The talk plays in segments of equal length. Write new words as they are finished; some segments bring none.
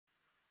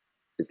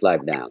It's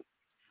live now.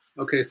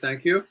 Okay,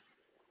 thank you.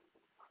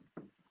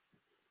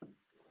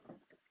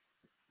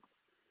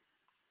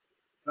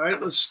 All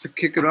right, let's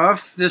kick it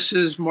off. This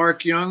is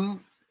Mark Young.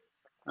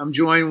 I'm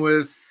joined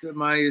with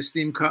my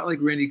esteemed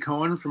colleague, Randy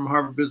Cohen from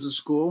Harvard Business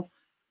School.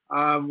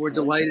 We're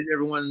delighted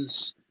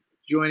everyone's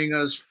joining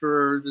us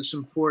for this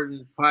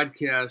important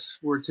podcast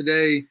where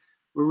today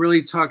we're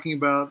really talking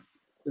about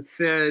the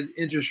Fed,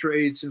 interest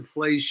rates,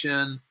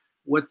 inflation,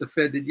 what the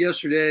Fed did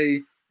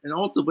yesterday, and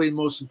ultimately,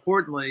 most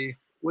importantly,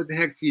 what the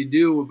heck do you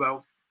do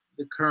about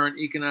the current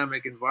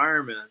economic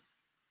environment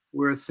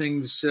where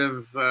things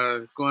have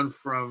gone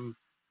from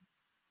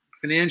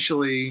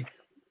financially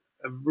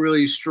a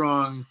really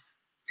strong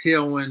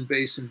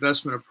tailwind-based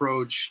investment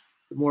approach.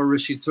 The more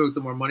risk you took,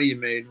 the more money you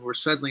made. And we're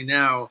suddenly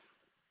now,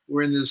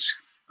 we're in this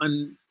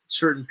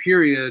uncertain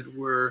period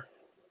where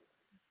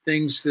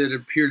things that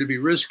appear to be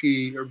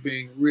risky are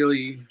being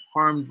really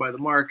harmed by the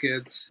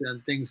markets,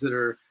 and things that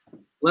are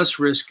less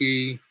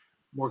risky,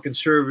 more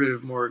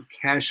conservative, more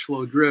cash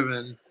flow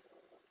driven,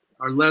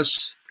 are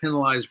less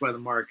penalized by the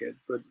market.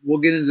 But we'll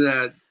get into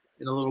that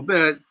in a little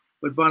bit.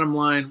 But bottom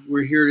line,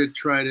 we're here to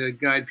try to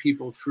guide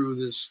people through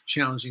this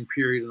challenging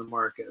period in the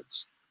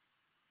markets.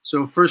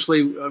 So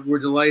firstly, we're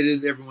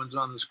delighted everyone's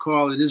on this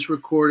call. It is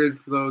recorded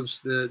for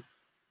those that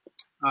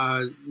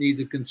need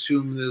to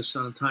consume this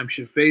on a time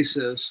shift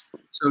basis.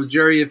 So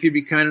Jerry, if you'd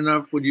be kind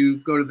enough, would you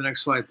go to the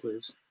next slide,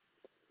 please?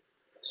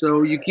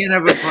 So you can't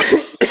have a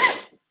podcast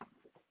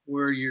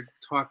where you're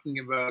talking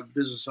about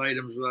business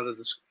items without a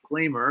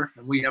disclaimer,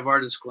 and we have our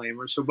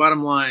disclaimer. So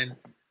bottom line,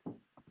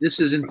 this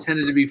is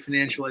intended to be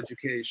financial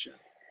education.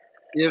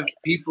 If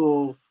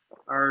people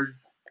are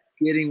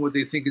getting what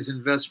they think is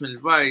investment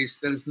advice,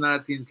 that is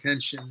not the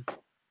intention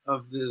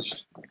of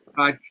this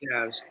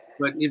podcast.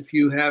 But if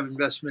you have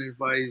investment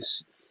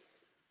advice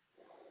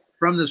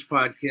from this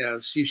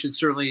podcast, you should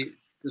certainly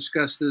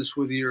discuss this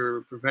with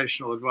your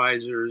professional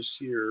advisors,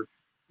 your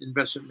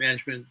investment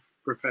management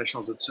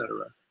professionals,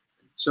 etc.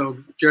 So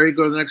Jerry,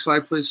 go to the next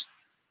slide, please.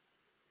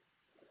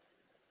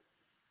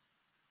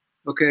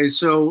 Okay,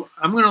 so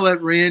I'm going to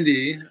let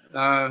Randy,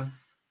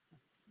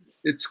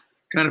 it's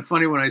kind of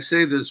funny when I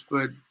say this,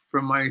 but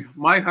from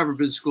my Harvard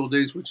Business School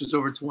days, which is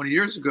over 20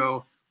 years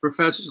ago,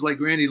 professors like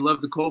Randy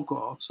love to cold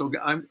call. So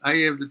I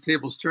have the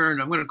tables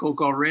turned. I'm going to cold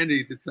call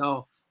Randy to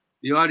tell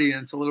the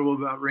audience a little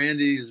bit about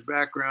Randy, his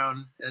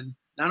background, and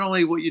not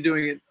only what you're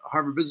doing at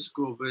Harvard Business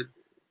School, but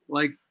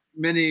like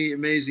many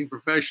amazing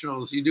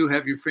professionals, you do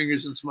have your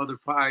fingers in some other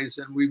pies,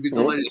 and we'd be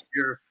delighted to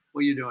hear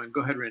what you're doing.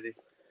 Go ahead, Randy.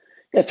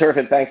 Yeah,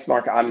 terrific. Thanks,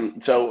 Mark.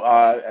 So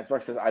as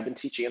Mark says, I've been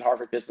teaching at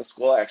Harvard Business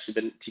School. I've actually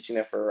been teaching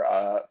there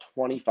for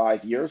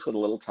 25 years with a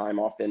little time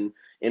off in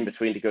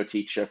between to go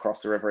teach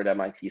across the river at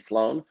MIT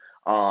Sloan.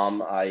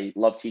 I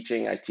love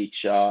teaching. I've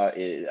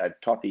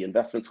taught the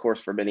investments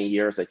course for many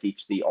years. I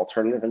teach the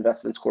alternative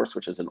investments course,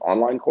 which is an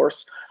online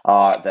course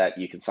that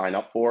you can sign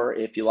up for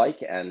if you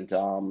like. And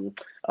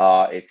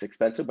it's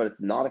expensive, but it's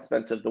not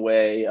expensive the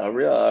way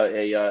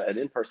an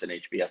in-person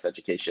HBS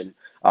education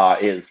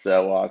is.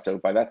 So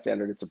by that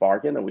standard, it's a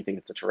bargain, and we think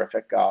it's a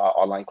terrific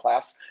online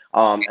class.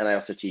 And I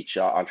also teach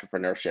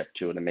entrepreneurship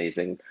to an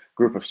amazing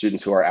group of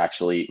students who are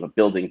actually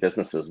building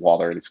businesses while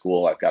they're in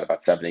school. I've got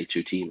about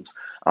 72 teams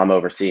I'm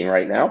overseeing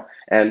right now.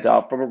 And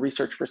from a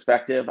research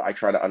perspective, I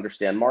try to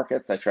understand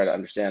markets. I try to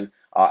understand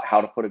how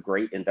to put a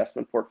great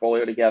investment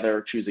portfolio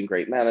together, choosing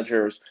great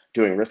managers,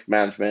 doing risk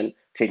management,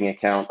 taking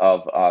account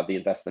of the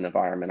investment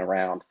environment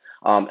around.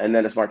 And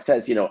then as Mark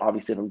says,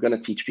 obviously if I'm going to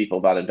teach people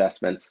about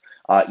investments,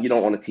 you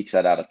don't want to teach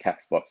that out of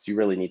textbooks. You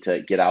really need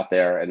to get out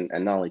there and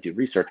not only do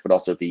research, but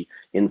also be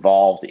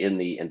involved in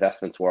the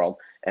investments world.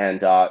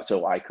 And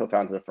so I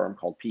co-founded a firm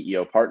called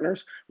PEO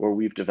Partners, where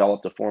we've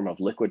developed a form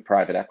of liquid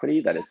private equity.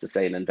 That is to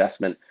say, an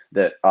investment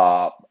that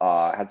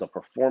has a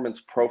performance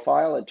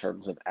profile in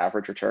terms of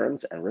average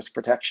returns and risk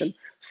protection,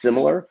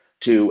 similar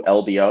to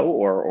LBO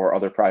or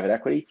other private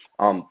equity.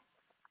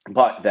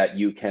 But that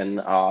you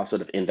can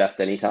sort of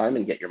invest anytime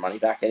and get your money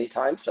back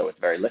anytime. So it's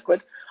very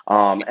liquid.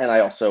 And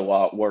I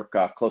also work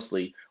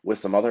closely with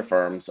some other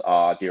firms,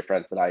 dear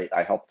friends that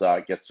I helped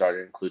get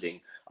started, including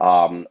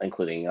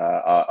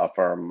a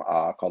firm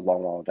called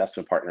Long Wall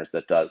Investment Partners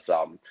that does,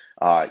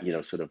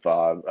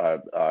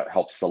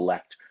 help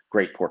select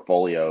great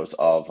portfolios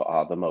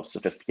of the most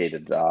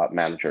sophisticated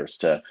managers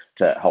to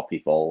help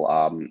people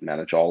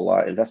manage all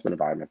investment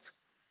environments.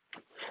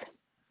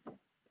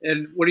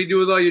 And what do you do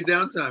with all your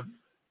downtime?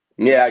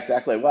 Yeah,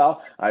 exactly.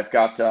 Well, I've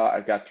got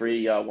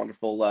three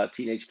wonderful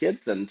teenage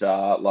kids, and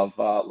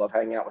love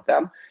hanging out with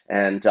them.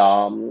 And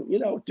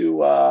I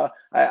do a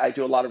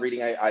lot of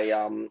reading. I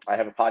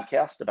have a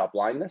podcast about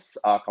blindness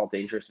called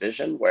Dangerous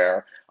Vision,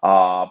 where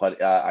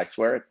but I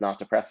swear it's not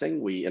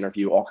depressing. We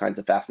interview all kinds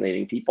of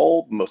fascinating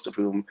people, most of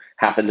whom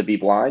happen to be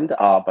blind,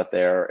 but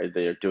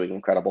they're doing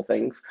incredible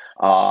things,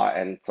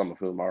 and some of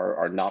whom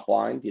are not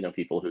blind.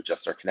 People who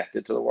just are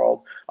connected to the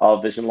world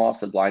of vision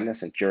loss and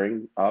blindness and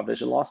curing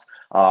vision loss.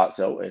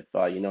 So if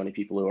you know any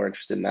people who are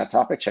interested in that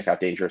topic, check out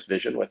Dangerous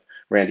Vision with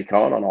Randy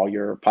Cohen on all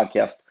your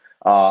podcast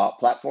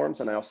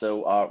platforms, and I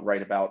also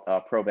write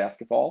about pro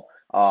basketball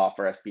for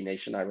SB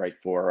Nation. I write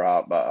for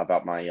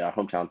about my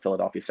hometown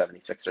Philadelphia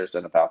 76ers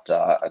and about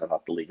the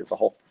league as a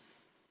whole.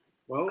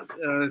 Well,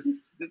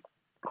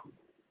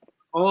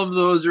 all of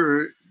those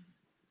are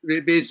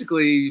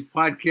basically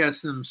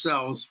podcasts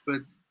themselves,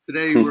 but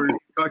today we're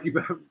talking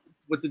about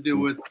what to do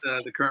with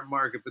the current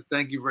market. But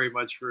thank you very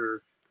much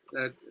for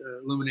that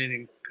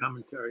illuminating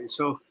commentary.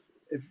 So,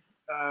 if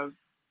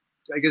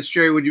I guess,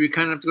 Jerry, would you be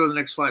kind enough to go to the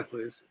next slide,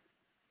 please?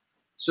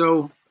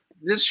 So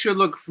this should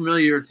look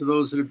familiar to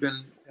those that have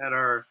been at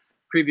our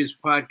previous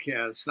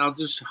podcasts. And I'll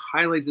just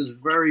highlight this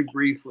very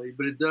briefly,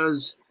 but it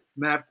does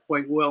map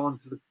quite well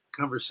into the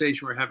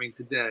conversation we're having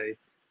today.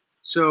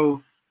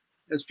 So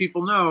as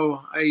people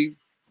know, I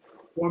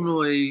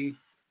formerly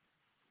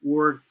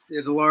worked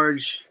at a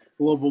large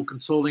global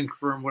consulting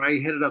firm where I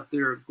headed up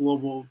their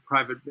global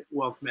private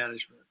wealth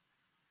management.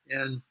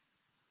 And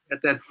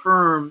at that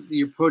firm,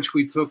 the approach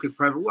we took at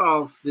private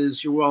wealth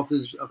is your wealth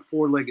is a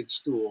four-legged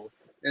stool.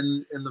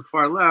 And in the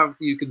far left,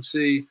 you can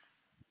see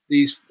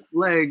these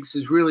legs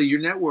is really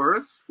your net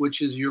worth,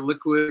 which is your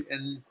liquid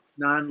and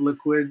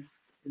non-liquid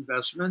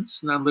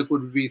investments.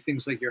 Non-liquid would be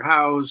things like your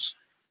house,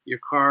 your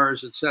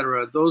cars,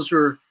 etc. Those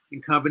are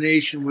in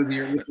combination with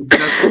your liquid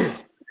investment,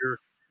 your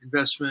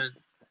investment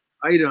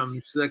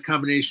items. So that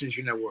combination is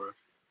your net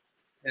worth.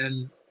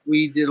 And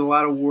we did a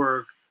lot of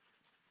work,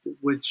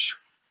 which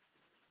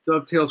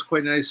dovetails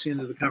quite nicely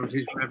into the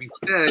conversation we're having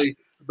today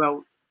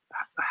about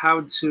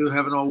how to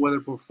have an all-weather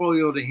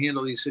portfolio to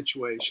handle these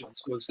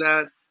situations. So it's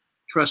that,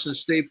 trust and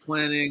estate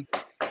planning,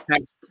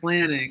 tax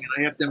planning, and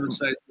I have to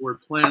emphasize the word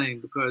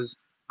planning because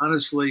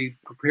honestly,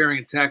 preparing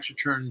a tax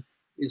return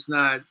is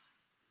not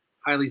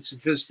highly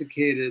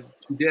sophisticated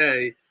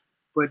today,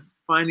 but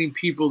finding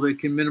people that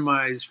can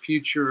minimize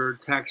future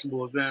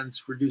taxable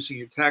events, reducing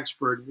your tax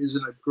burden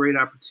isn't a great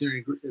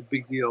opportunity, a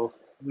big deal.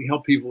 We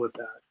help people with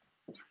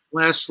that.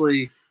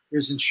 Lastly,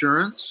 there's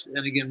insurance.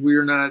 And again,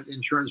 we're not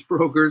insurance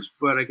brokers,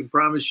 but I can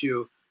promise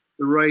you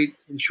the right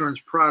insurance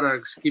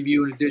products give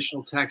you an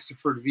additional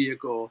tax-deferred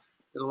vehicle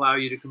that allow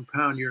you to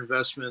compound your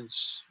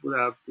investments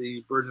without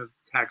the burden of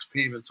tax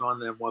payments on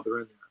them while they're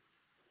in there.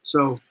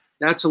 So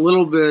that's a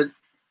little bit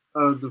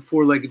of the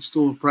four-legged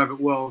stool of private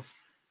wealth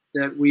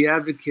that we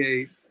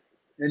advocate.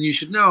 And you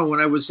should know, when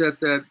I was at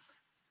that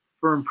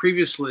firm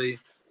previously,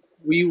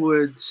 we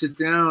would sit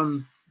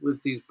down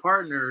with these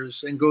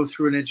partners and go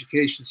through an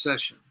education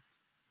session.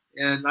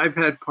 And I've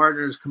had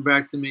partners come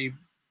back to me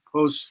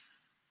post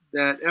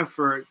that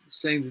effort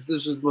saying that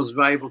this is the most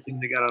valuable thing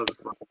they got out of the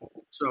firm.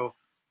 So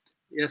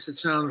yes, it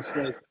sounds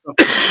like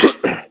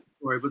a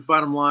story, but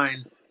bottom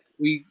line,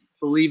 we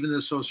believe in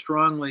this so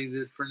strongly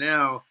that for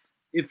now,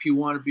 if you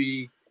want to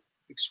be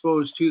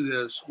exposed to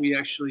this, we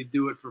actually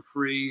do it for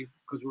free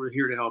because we're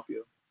here to help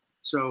you.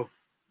 So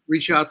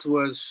reach out to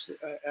us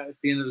at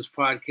the end of this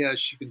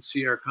podcast. You can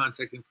see our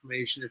contact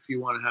information. If you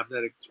want to have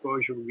that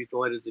exposure, we'd be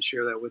delighted to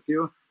share that with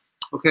you.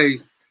 Okay,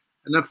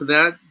 enough of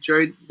that.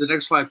 Jerry, the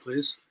next slide,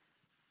 please.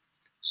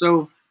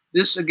 So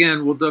this,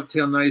 again, will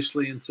dovetail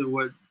nicely into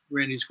what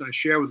Randy's going to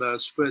share with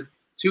us, but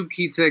two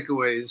key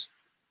takeaways.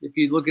 If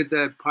you look at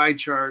that pie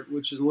chart,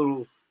 which is a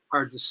little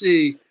hard to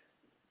see,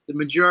 the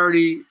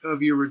majority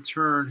of your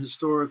return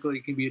historically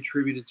can be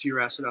attributed to your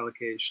asset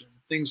allocation.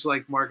 Things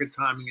like market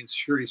timing and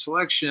security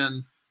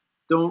selection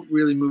don't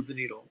really move the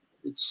needle.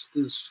 It's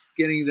this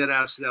getting that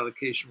asset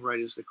allocation right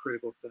is the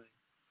critical thing.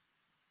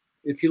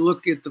 If you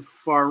look at the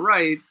far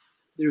right,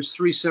 there's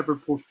three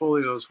separate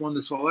portfolios, one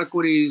that's all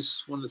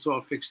equities, one that's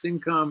all fixed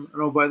income,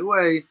 and oh, by the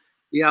way,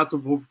 the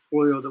optimal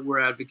portfolio that we're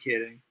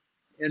advocating.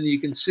 And you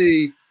can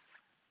see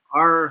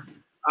our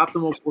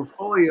optimal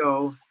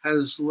portfolio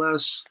has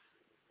less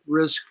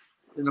risk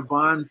than a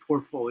bond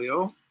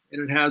portfolio,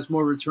 and it has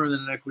more return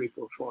than an equity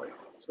portfolio.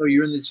 So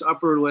you're in this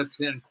upper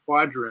left-hand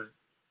quadrant,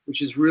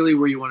 which is really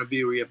where you want to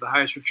be, where you have the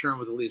highest return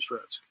with the least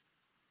risk.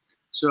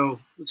 So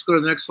let's go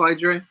to the next slide,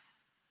 Jerry.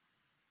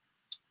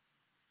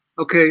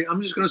 Okay,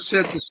 I'm just going to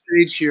set the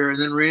stage here,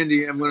 and then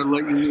Randy, I'm going to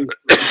let you use.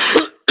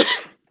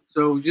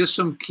 So just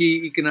some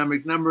key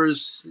economic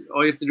numbers.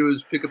 All you have to do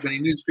is pick up any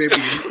newspaper,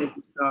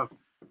 stuff.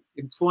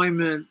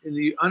 Unemployment in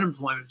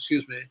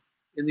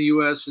the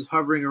U.S. is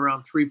hovering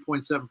around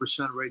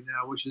 3.7% right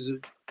now, which is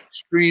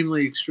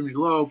extremely, extremely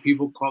low.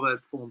 People call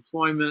that full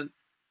employment.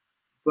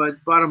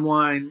 But bottom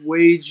line,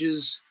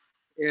 wages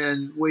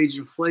and wage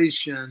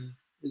inflation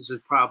is a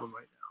problem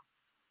right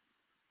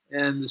now.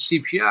 And the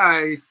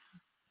CPI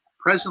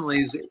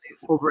presently is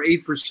over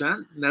 8%,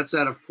 and that's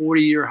at a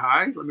 40-year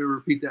high. Let me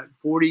repeat that,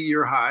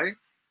 40-year high.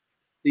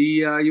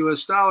 The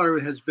U.S.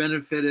 dollar has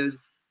benefited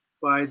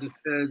by the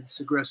Fed's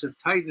aggressive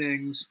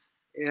tightenings,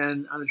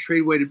 and on a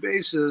trade-weighted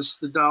basis,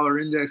 the dollar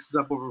index is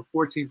up over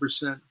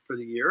 14% for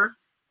the year.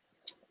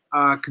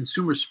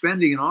 Consumer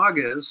spending in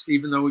August,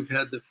 even though we've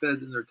had the Fed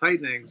and their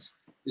tightenings,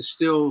 is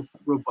still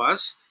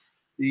robust.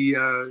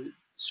 The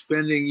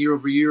spending year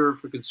over year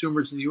for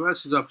consumers in the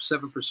U.S. is up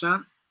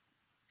 7%.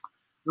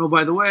 No,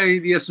 by the way,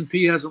 the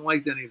S&P hasn't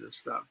liked any of this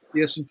stuff.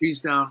 The S&P is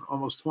down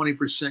almost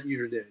 20%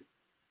 year to date.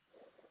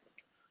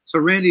 So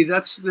Randy,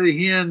 that's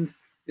the hand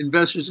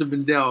investors have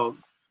been dealt.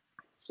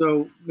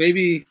 So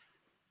maybe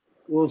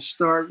we'll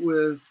start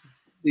with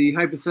the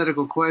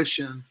hypothetical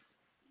question.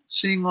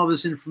 Seeing all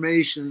this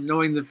information,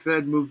 knowing the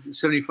Fed moved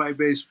 75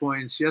 basis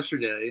points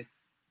yesterday,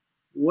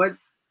 what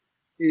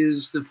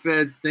is the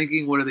Fed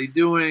thinking? What are they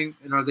doing?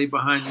 And are they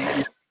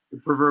behind the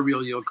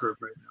proverbial yield curve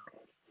right now?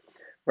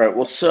 Right.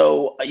 Well,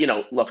 so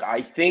look,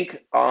 I think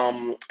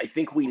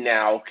we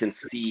now can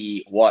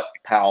see what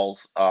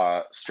Powell's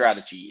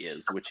strategy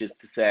is, which is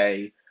to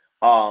say,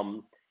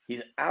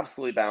 he's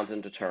absolutely bound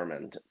and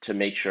determined to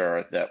make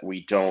sure that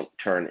we don't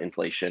turn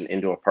inflation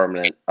into a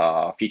permanent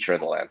feature of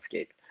the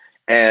landscape.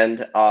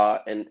 And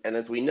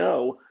as we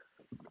know,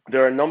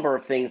 there are a number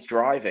of things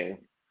driving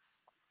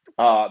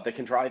that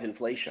can drive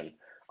inflation.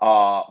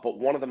 But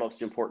one of the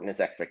most important is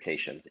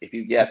expectations. If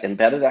you get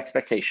embedded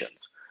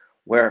expectations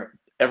where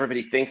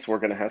everybody thinks we're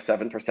going to have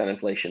 7%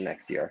 inflation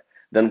next year,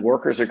 then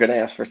workers are going to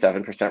ask for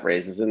 7%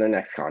 raises in their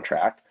next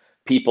contract.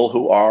 People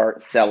who are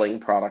selling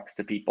products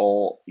to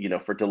people,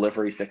 for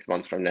delivery 6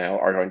 months from now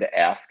are going to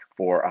ask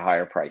for a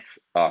higher price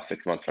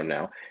 6 months from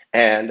now.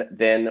 And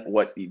then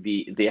what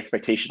the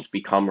expectations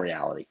become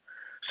reality.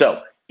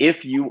 So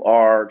if you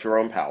are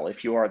Jerome Powell,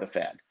 if you are the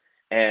Fed,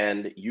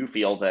 and you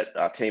feel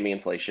that taming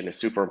inflation is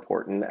super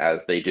important,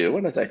 as they do,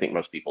 and as I think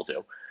most people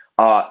do,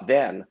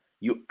 then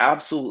you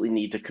absolutely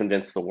need to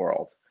convince the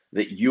world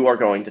that you are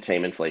going to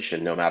tame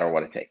inflation no matter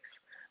what it takes.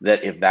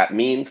 That if that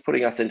means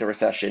putting us into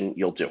recession,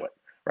 you'll do it,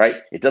 right?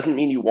 It doesn't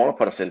mean you want to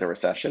put us into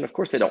recession. Of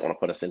course, they don't want to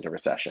put us into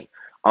recession.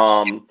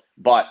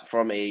 But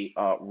from a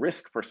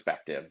risk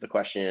perspective, the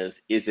question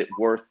is it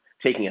worth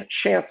taking a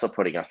chance of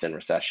putting us in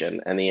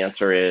recession? And the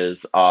answer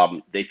is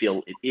they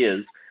feel it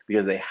is,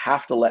 because they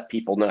have to let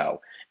people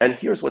know. And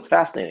here's what's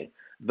fascinating.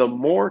 The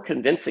more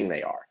convincing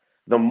they are,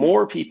 the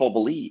more people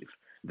believe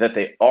that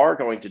they are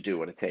going to do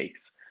what it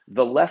takes,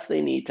 the less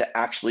they need to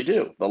actually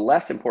do. The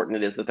less important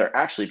it is that there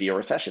actually be a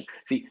recession.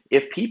 See,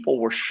 if people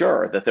were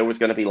sure that there was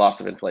going to be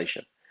lots of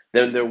inflation,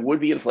 then there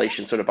would be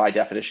inflation sort of by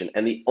definition.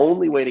 And the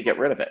only way to get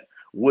rid of it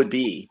would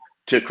be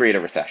to create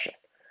a recession,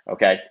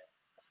 okay?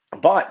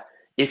 But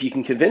if you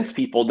can convince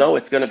people, no,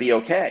 it's going to be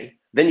okay,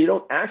 then you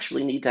don't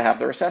actually need to have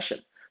the recession.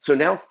 So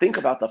now think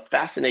about the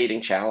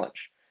fascinating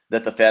challenge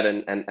that the Fed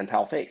and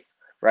Powell face,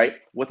 right?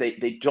 What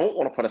they don't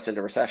want to put us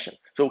into recession.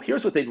 So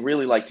here's what they'd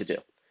really like to do.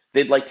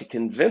 They'd like to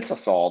convince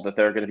us all that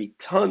there are going to be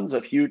tons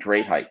of huge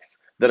rate hikes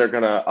that are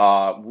going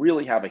to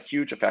really have a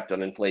huge effect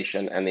on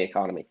inflation and the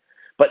economy,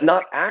 but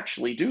not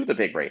actually do the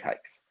big rate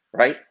hikes,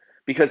 right?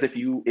 Because if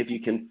you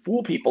can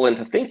fool people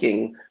into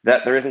thinking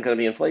that there isn't going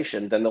to be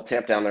inflation, then they'll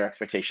tamp down their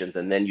expectations,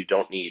 and then you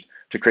don't need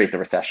to create the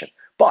recession.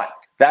 But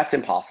that's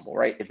impossible,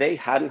 right? If they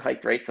hadn't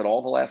hiked rates at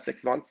all the last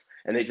 6 months,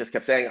 and they just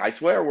kept saying, I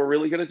swear, we're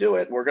really going to do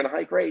it, we're going to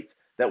hike rates,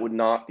 that would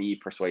not be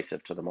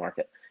persuasive to the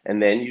market.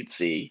 And then you'd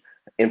see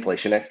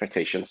inflation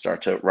expectations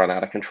start to run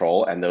out of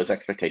control, and those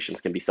expectations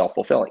can be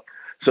self-fulfilling.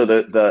 So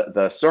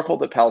the circle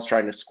that Powell's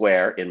trying to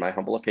square, in my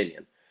humble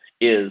opinion,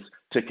 is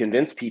to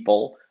convince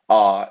people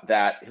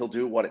that he'll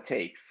do what it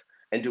takes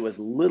and do as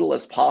little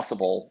as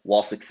possible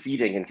while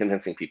succeeding in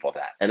convincing people of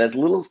that. And as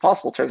little as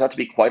possible turns out to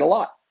be quite a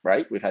lot,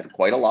 right? We've had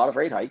quite a lot of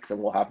rate hikes,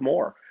 and we'll have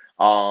more.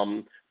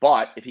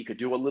 But if he could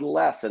do a little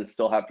less and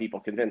still have people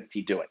convinced,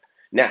 he'd do it.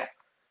 Now,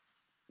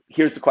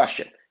 here's the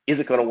question. Is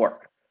it going to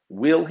work?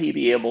 Will he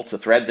be able to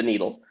thread the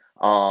needle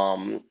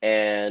and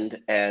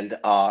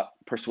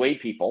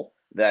persuade people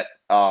that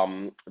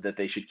that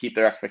they should keep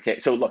their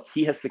expectations? So look,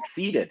 he has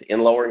succeeded in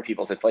lowering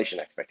people's inflation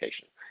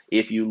expectation.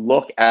 If you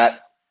look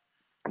at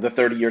the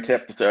 30-year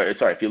tip,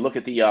 if you look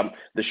at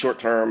the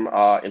short-term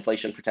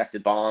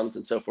inflation-protected bonds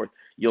and so forth,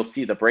 you'll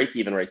see the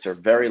break-even rates are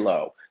very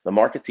low. The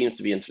market seems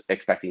to be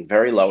expecting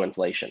very low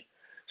inflation.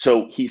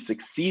 So he's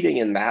succeeding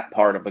in that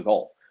part of the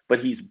goal, but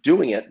he's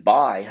doing it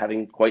by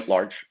having quite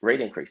large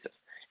rate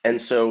increases. And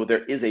so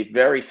there is a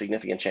very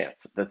significant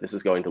chance that this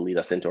is going to lead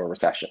us into a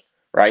recession,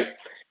 right?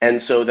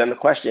 And so then the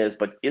question is,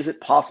 but is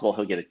it possible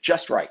he'll get it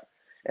just right?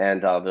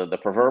 And the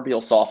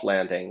proverbial soft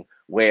landing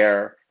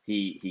where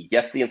he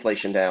gets the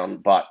inflation down,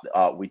 but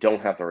we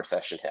don't have the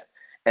recession hit.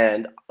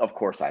 And of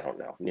course, I don't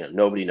know.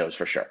 Nobody knows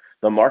for sure.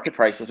 The market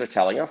prices are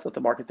telling us that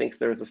the market thinks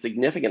there is a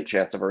significant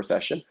chance of a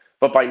recession,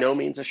 but by no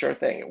means a sure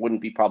thing. It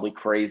wouldn't be probably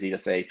crazy to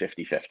say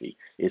 50-50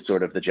 is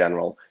sort of the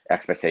general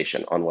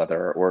expectation on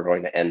whether we're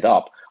going to end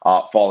up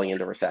falling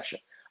into recession.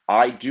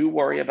 I do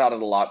worry about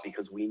it a lot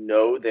because we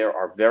know there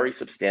are very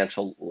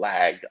substantial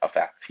lag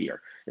effects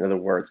here. In other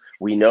words,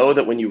 we know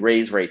that when you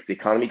raise rates, the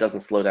economy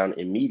doesn't slow down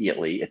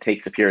immediately. It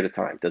takes a period of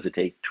time. Does it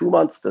take 2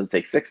 months? Does it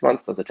take 6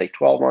 months? Does it take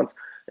 12 months?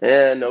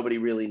 And nobody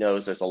really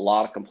knows. There's a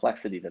lot of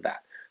complexity to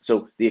that.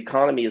 So the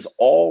economy is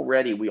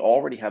we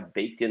already have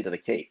baked into the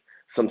cake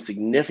some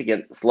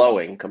significant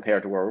slowing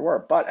compared to where we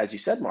were. But as you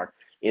said, Mark,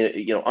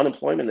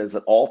 unemployment is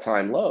at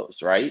all-time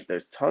lows, right?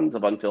 There's tons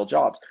of unfilled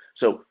jobs.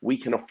 So we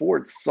can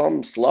afford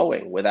some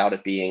slowing without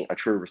it being a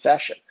true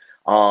recession.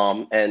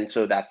 And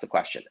so that's the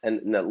question.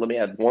 And now let me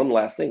add one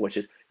last thing, which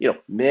is,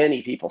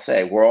 many people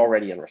say we're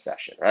already in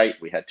recession, right?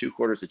 We had 2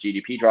 quarters of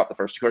GDP drop the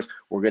first 2 quarters.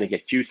 We're going to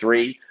get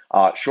Q3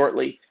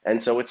 shortly.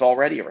 And so it's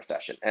already a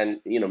recession. And,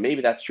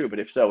 maybe that's true, but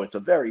if so, it's a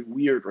very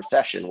weird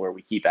recession where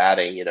we keep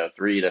adding,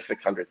 3 to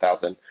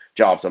 600,000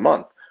 jobs a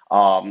month.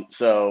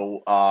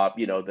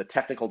 The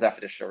technical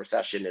definition of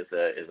recession is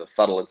a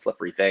subtle and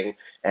slippery thing.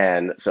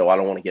 And so I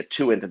don't want to get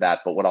too into that.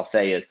 But what I'll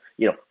say is,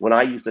 when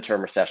I use the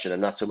term recession,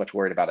 I'm not so much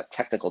worried about a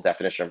technical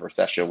definition of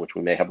recession, which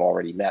we may have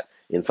already met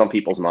in some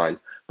people's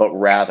minds, but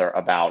rather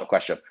about a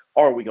question of,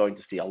 are we going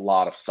to see a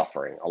lot of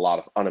suffering, a lot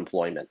of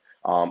unemployment,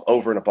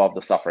 over and above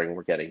the suffering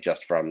we're getting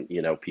just from,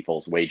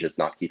 people's wages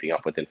not keeping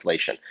up with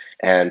inflation?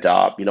 And,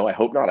 I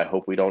hope not. I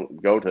hope we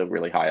don't go to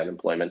really high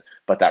unemployment,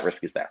 but that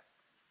risk is there.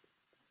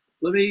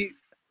 Let me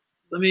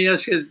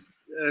ask you,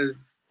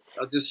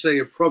 I'll just say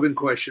a probing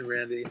question,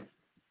 Randy.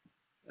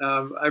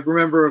 I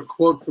remember a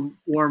quote from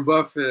Warren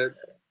Buffett,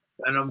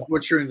 and I'm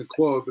butchering the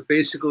quote, but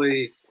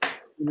basically,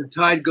 when the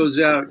tide goes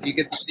out, you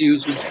get to see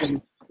who's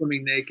been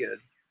swimming naked.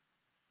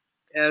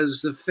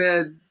 As the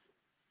Fed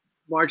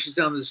marches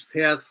down this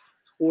path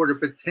toward a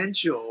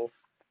potential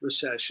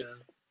recession,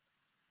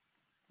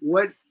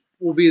 what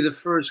will be the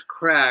first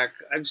crack?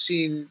 I've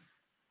seen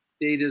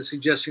data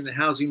suggesting the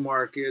housing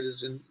market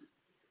is in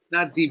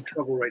not deep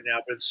trouble right now,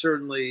 but it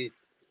certainly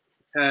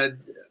had,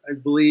 I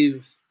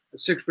believe, a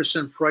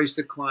 6% price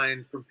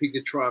decline from peak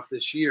to trough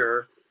this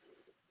year.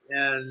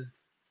 And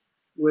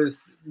with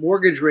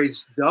mortgage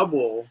rates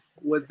double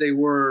what they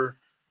were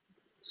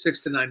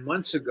 6 to 9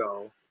 months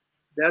ago,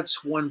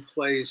 that's one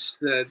place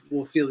that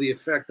will feel the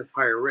effect of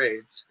higher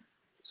rates.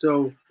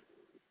 So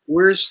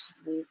what's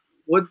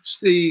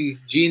the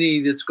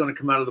genie that's going to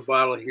come out of the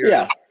bottle here?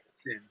 Yeah.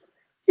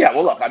 Yeah,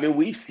 well, look, I mean,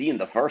 we've seen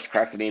the first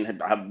cracks. I mean,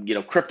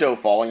 crypto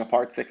falling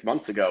apart 6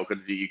 months ago.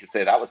 You could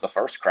say that was the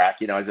first crack.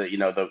 As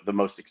the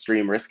most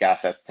extreme risk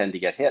assets tend to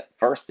get hit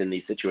first in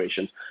these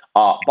situations.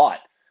 But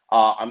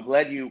I'm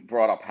glad you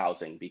brought up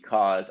housing,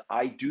 because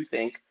I do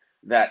think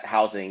that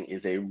housing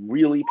is a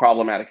really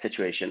problematic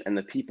situation, and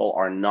that people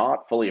are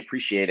not fully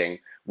appreciating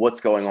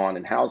what's going on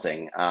in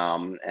housing.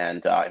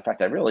 In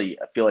fact, I really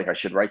feel like I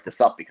should write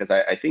this up, because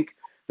I think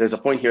there's a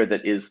point here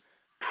that is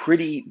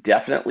pretty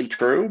definitely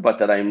true, but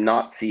that I'm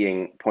not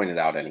seeing pointed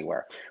out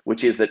anywhere,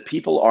 which is that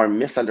people are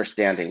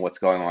misunderstanding what's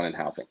going on in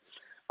housing.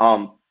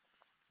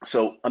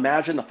 So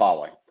imagine the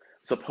following.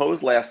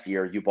 Suppose last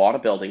year you bought a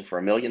building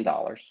for $1 million,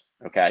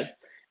 okay?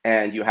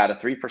 And you had a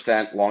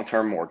 3%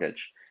 long-term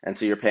mortgage. And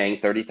so you're paying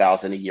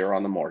 $30,000 a year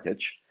on the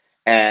mortgage,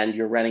 and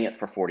you're renting it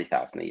for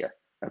 $40,000 a year,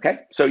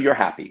 okay? So you're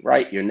happy,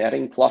 right? You're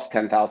netting plus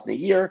 $10,000 a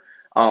year.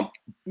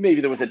 Maybe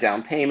there was a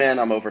down payment.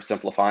 I'm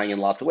oversimplifying in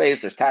lots of ways.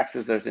 There's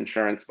taxes, there's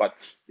insurance, but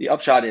the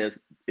upshot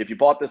is, if you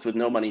bought this with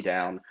no money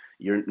down,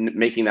 you're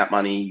making that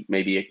money.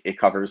 Maybe it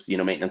covers,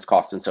 maintenance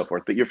costs and so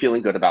forth, but you're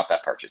feeling good about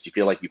that purchase. You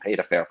feel like you paid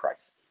a fair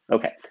price.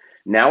 Okay.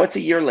 Now it's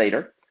a year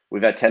later.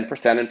 We've had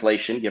 10%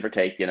 inflation, give or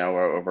take,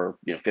 over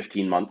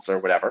 15 months or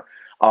whatever.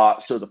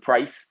 So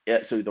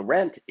the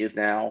rent is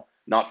now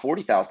not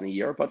 $40,000 a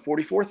year, but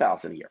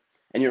 $44,000 a year,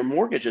 and your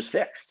mortgage is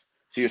fixed.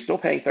 So you're still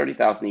paying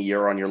 $30,000 a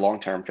year on your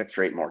long-term fixed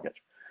rate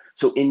mortgage.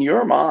 So in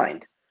your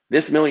mind,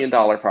 this $1 million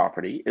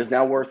property is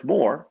now worth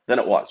more than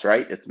it was,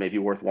 right? It's maybe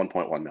worth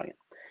 1.1 million.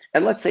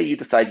 And let's say you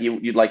decide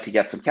you'd like to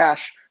get some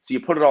cash, so you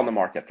put it on the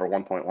market for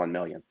 1.1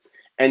 million.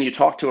 And you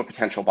talk to a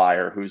potential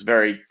buyer who's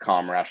very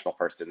calm, rational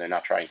person. They're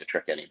not trying to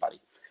trick anybody.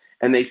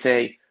 And they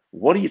say,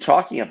 what are you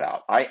talking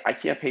about? I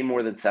can't pay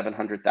more than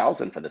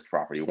 700,000 for this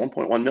property.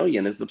 1.1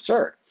 million is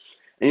absurd.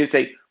 And you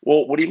say,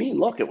 well, what do you mean?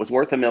 Look, it was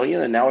worth $1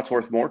 million and now it's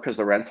worth more because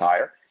the rent's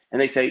higher.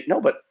 And they say,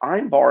 no, but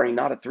I'm borrowing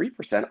not at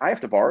 3%. I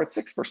have to borrow at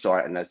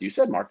 6%. And as you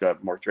said, Mark, the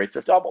mortgage rates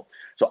have doubled.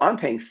 So I'm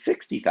paying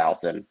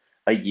 $60,000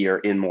 a year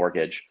in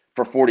mortgage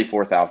for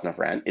 $44,000 of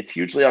rent. It's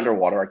hugely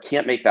underwater. I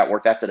can't make that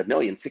work. That's at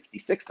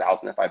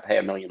 $1,066,000 if I pay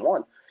 $1.1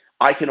 million.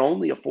 I can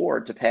only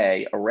afford to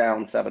pay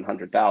around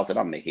 $700,000.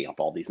 I'm making up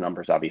all these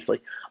numbers,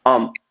 obviously,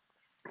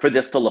 for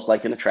this to look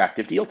like an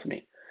attractive deal to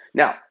me.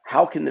 Now,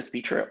 how can this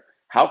be true?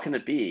 How can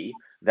it be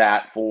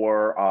that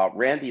for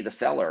Randy, the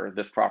seller,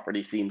 this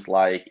property seems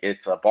like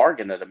it's a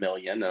bargain at $1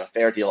 million and a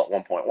fair deal at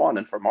 1.1,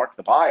 and for Mark,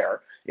 the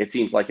buyer, it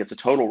seems like it's a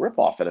total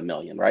ripoff at $1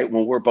 million, right?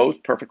 When we're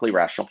both perfectly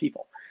rational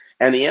people.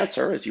 And the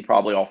answer, as you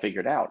probably all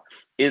figured out,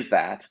 is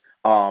that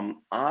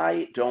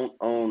I don't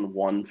own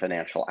one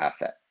financial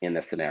asset in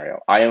this scenario.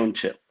 I own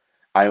two.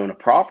 I own a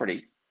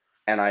property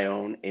and I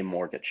own a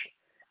mortgage.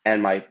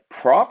 And my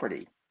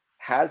property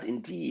has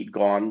indeed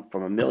gone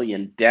from $1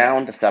 million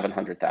down to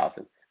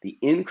 700,000. The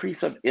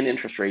increase in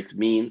interest rates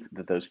means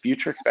that those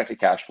future expected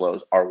cash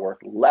flows are worth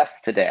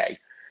less today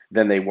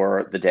than they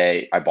were the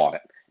day I bought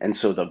it. And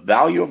so the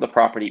value of the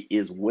property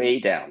is way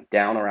down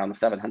around the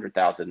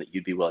 700,000 that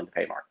you'd be willing to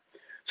pay, Mark.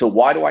 So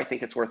why do I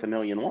think it's worth $1.1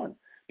 million?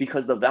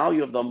 Because the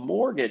value of the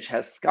mortgage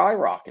has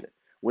skyrocketed.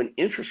 When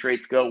interest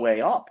rates go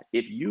way up,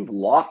 if you've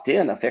locked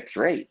in a fixed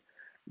rate,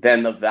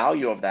 then the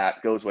value of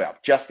that goes way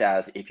up. Just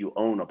as if you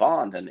own a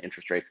bond and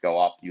interest rates go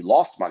up, you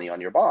lost money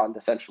on your bond.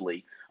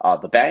 Essentially,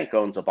 the bank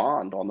owns a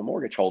bond on the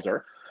mortgage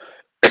holder,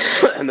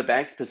 and the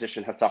bank's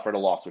position has suffered a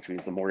loss, which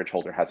means the mortgage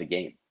holder has a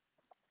gain.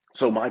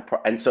 So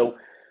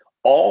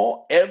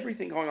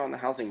everything going on in the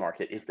housing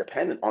market is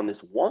dependent on this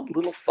one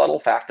little subtle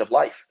fact of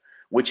life,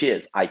 which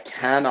is I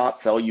cannot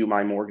sell you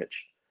my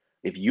mortgage.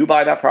 If you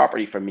buy that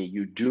property from me,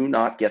 you do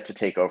not get to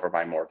take over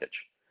my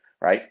mortgage,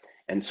 right?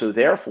 And so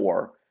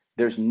therefore,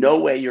 there's no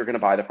way you're going to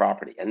buy the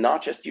property. And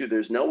not just you,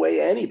 there's no way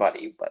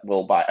anybody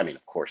will buy. I mean,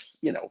 of course,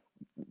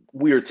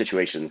 weird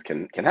situations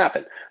can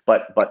happen,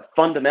 but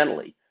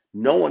fundamentally,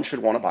 no one should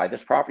want to buy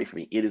this property from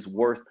me. It is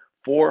worth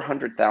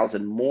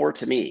 $400,000 more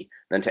to me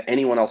than to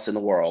anyone else in the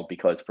world,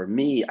 because for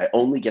me, I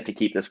only get to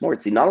keep this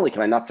mortgage. See, not only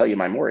can I not sell you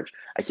my mortgage,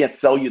 I can't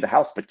sell you the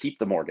house, but keep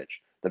the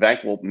mortgage. The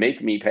bank will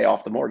make me pay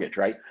off the mortgage,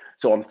 right?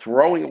 So I'm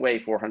throwing away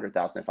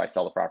 $400,000 if I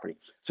sell the property.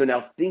 So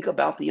now think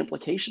about the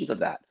implications of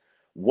that.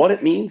 What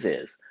it means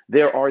is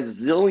there are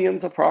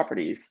zillions of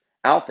properties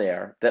out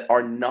there that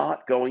are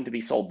not going to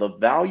be sold. The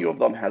value of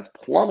them has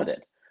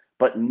plummeted,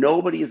 but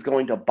nobody is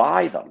going to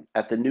buy them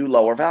at the new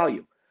lower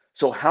value.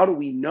 So how do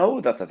we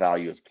know that the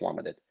value is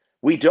plummeted?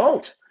 We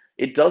don't.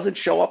 It doesn't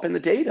show up in the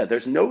data.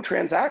 There's no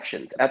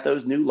transactions at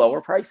those new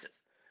lower prices.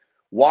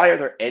 Why are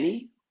there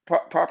any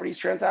properties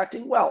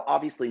transacting? Well,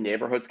 obviously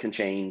neighborhoods can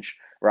change,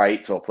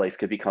 right? So a place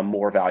could become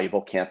more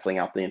valuable, canceling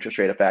out the interest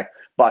rate effect.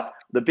 But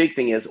the big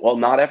thing is, well,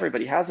 not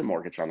everybody has a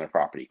mortgage on their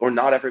property, or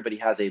not everybody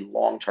has a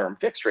long-term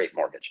fixed rate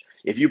mortgage.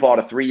 If you bought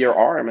a 3-year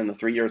ARM and the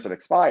 3 years have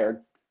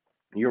expired,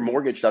 your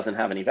mortgage doesn't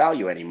have any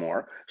value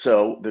anymore.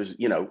 So there's,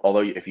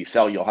 although if you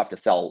sell, you'll have to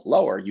sell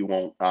lower. You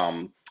won't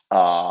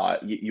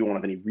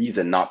have any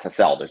reason not to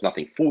sell. There's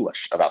nothing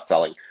foolish about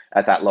selling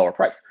at that lower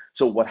price.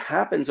 So what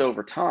happens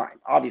over time,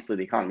 obviously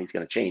the economy is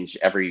going to change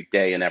every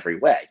day in every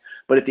way.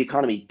 But if the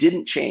economy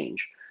didn't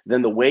change,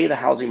 then the way the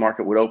housing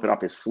market would open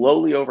up is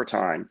slowly over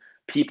time,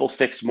 people's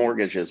fixed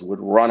mortgages would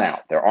run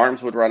out. Their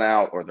ARMs would run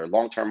out, or their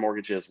long-term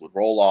mortgages would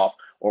roll off,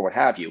 or what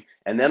have you.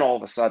 And then all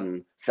of a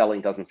sudden,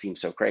 selling doesn't seem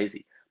so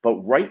crazy.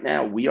 But right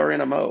now, we are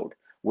in a mode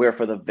where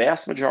for the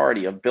vast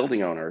majority of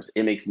building owners,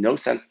 it makes no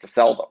sense to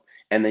sell them.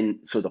 And then,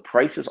 so the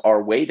prices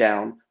are way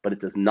down, but it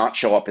does not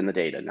show up in the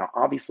data. Now,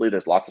 obviously,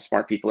 there's lots of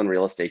smart people in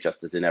real estate,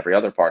 just as in every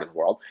other part of the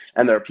world.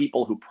 And there are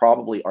people who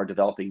probably are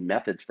developing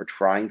methods for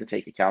trying to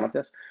take account of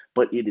this,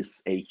 but it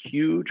is a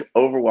huge,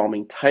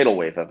 overwhelming tidal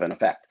wave of an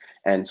effect.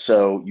 And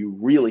so you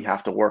really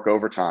have to work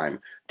overtime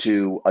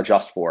to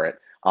adjust for it.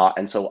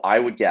 And so I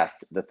would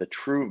guess that the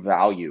true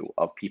value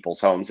of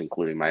people's homes,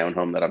 including my own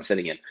home that I'm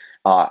sitting in,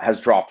 has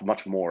dropped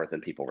much more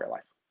than people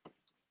realize.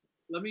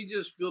 Let me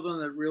just build on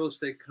that real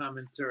estate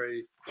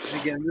commentary.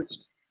 And again,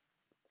 this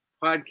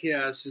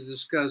podcast is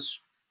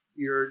discuss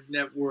your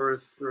net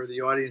worth, or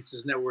the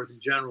audience's net worth in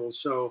general.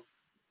 So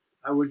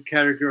I would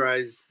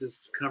categorize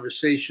this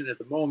conversation at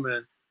the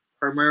moment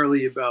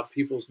primarily about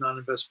people's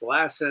non-investable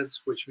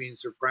assets, which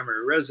means their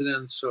primary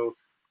residence. So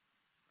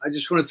I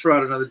just want to throw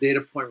out another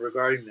data point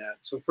regarding that.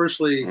 So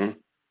firstly,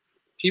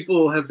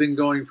 people have been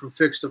going from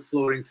fixed to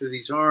floating through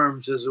these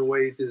ARMs as a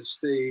way to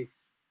stay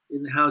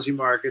in the housing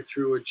market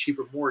through a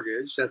cheaper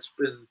mortgage. That's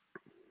been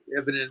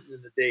evident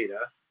in the data.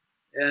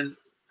 And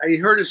I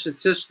heard a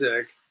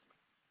statistic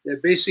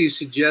that basically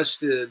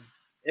suggested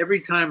every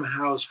time a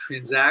house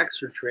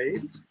transacts or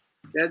trades,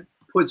 that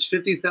puts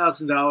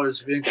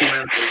 $50,000 of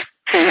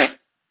incremental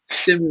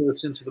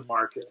stimulus into the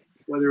market,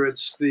 whether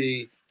it's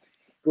the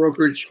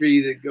brokerage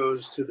fee that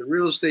goes to the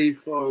real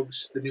estate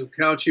folks, the new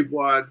couch you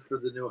bought for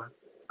the new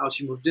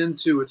house you moved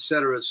into, et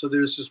cetera. So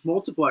there's this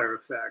multiplier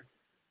effect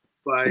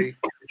by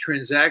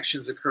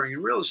transactions occurring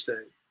in real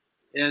estate.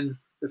 And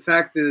the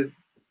fact that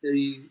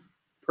the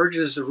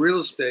purchases of real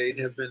estate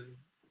have been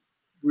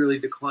really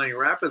declining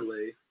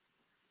rapidly,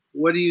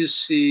 what do you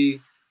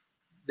see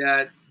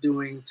that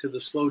doing to the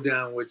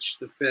slowdown, which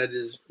the Fed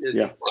is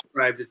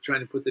described as trying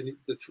to put the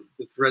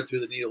thread through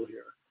the needle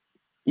here?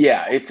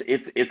 Yeah,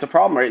 it's a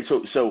problem, right?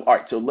 So all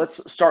right, so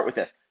let's start with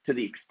this. To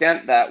the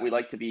extent that we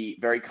like to be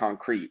very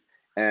concrete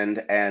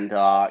and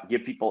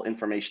give people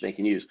information they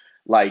can use.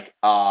 Like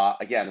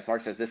again, as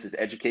Mark says, this is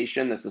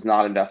education. This is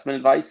not investment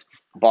advice.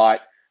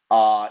 But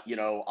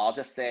I'll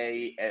just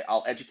say,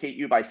 I'll educate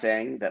you by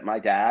saying that my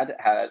dad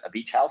had a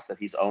beach house that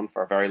he's owned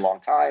for a very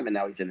long time, and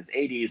now he's in his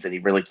 80s and he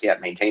really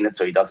can't maintain it,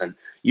 so he doesn't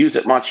use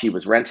it much. He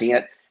was renting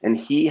it, and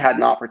he had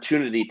an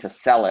opportunity to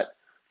sell it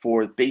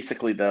for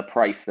basically the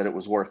price that it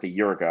was worth a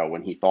year ago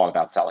when he thought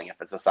about selling it,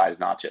 but decided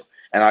not to.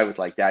 And I was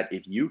like, Dad,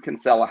 if you can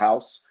sell a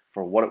house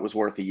for what it was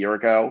worth a year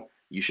ago,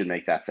 you should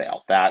make that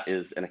sale. That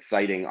is an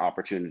exciting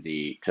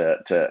opportunity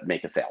to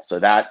make a sale. So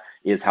that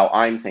is how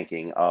I'm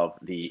thinking of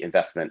the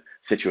investment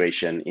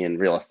situation in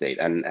real estate.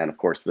 And of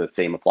course, the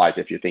same applies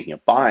if you're thinking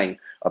of buying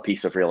a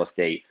piece of real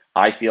estate.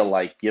 I feel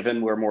like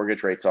given where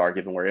mortgage rates are,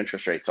 given where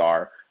interest rates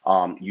are,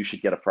 you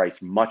should get a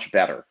price much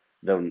better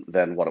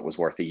than what it was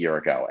worth a year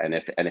ago. And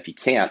if he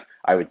can't,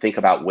 I would think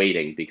about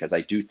waiting, because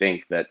I do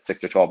think that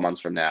 6 or 12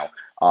 months from now,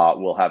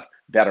 we'll have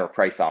better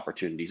price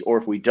opportunities. Or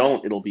if we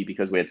don't, it'll be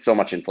because we had so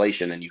much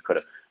inflation, and you could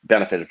have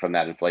benefited from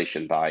that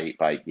inflation by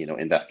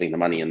investing the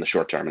money in the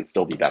short term and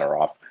still be better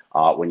off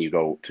when you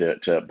go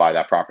to buy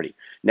that property.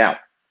 Now,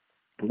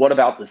 what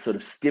about the sort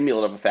of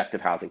stimulative effect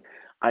of housing?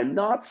 I'm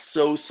not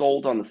so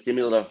sold on the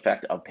stimulative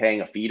effect of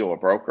paying a fee to a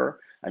broker.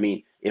 I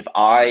mean, if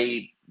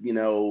I,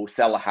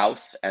 sell a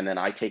house and then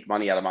I take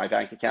money out of my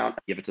bank account,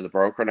 give it to the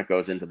broker, and it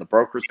goes into the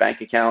broker's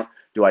bank account,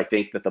 do I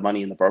think that the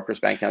money in the broker's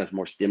bank account is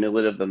more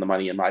stimulative than the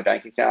money in my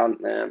bank account?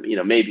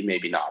 Maybe,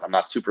 maybe not. I'm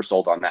not super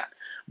sold on that.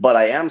 But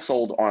I am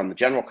sold on the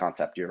general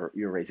concept you're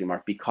raising,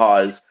 Mark,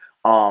 because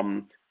there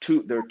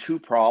are two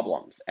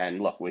problems.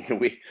 And look, we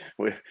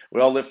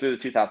all lived through the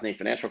 2008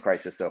 financial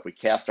crisis. So if we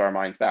cast our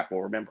minds back,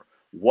 we'll remember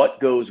what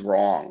goes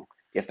wrong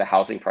if the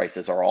housing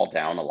prices are all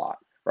down a lot,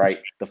 right?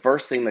 The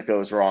first thing that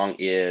goes wrong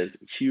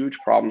is huge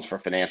problems for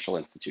financial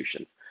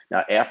institutions.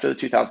 Now, after the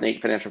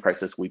 2008 financial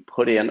crisis, we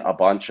put in a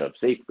bunch of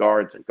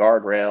safeguards and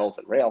guardrails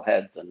and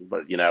railheads and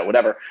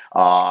whatever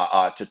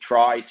to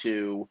try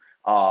to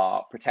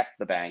protect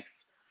the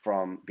banks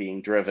from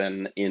being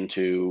driven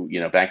into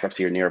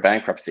bankruptcy or near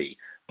bankruptcy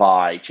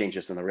by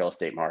changes in the real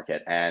estate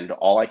market. And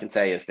all I can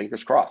say is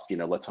fingers crossed.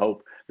 Let's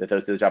hope that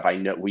those do the job.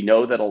 We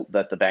know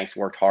that the banks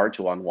worked hard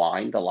to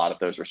unwind a lot of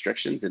those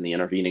restrictions in the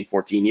intervening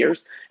 14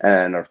 years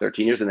or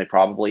 13 years, and they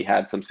probably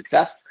had some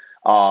success.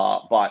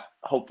 But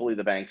hopefully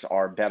the banks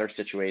are better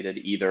situated,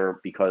 either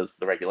because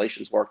the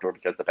regulations worked or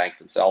because the banks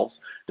themselves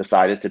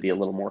decided to be a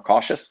little more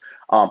cautious.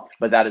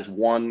 But that is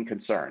one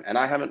concern. And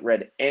I haven't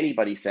read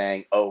anybody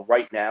saying, oh,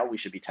 right now we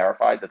should be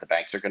terrified that the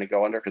banks are going to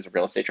go under because of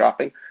real estate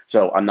dropping.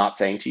 So I'm not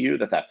saying to you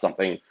that that's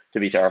something to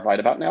be terrified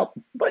about now.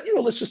 But,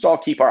 let's just all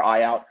keep our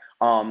eye out.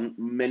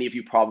 Many of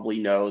you probably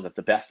know that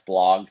the best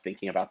blog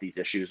thinking about these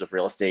issues of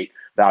real estate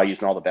values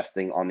and all the best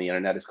thing on the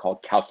internet is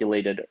called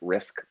Calculated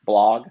Risk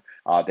Blog.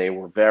 They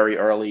were very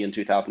early in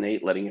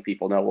 2008 letting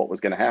people know what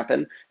was going to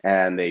happen,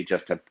 and they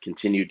just have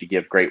continued to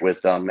give great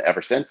wisdom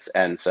ever since.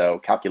 And so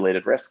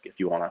Calculated Risk, if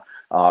you want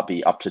to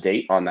be up to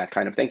date on that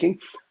kind of thinking.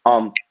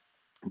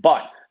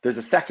 But there's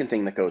a second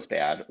thing that goes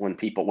bad when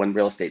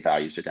real estate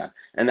values are down,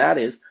 and that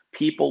is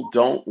people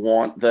don't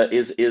want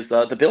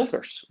the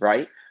builders,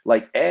 right?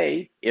 Like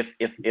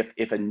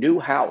if a new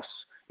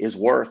house is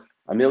worth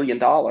 $1 million,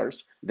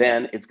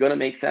 then it's going to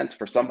make sense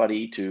for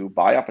somebody to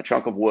buy up a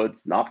chunk of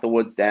woods, knock the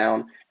woods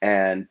down,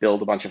 and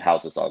build a bunch of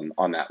houses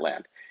on that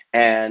land.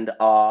 And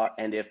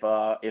if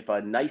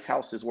a nice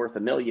house is worth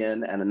 $1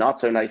 million and a not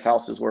so nice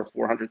house is worth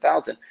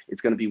 400,000,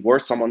 it's going to be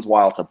worth someone's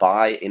while to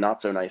buy a not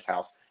so nice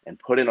house and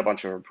put in a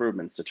bunch of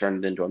improvements to turn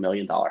it into $1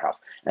 million house.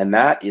 And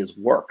that is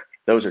work.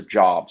 Those are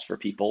jobs for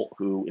people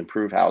who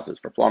improve houses,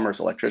 for plumbers,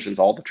 electricians,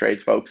 all the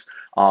trades folks,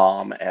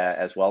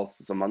 as well as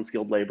some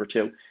unskilled labor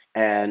too.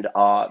 And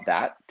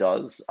that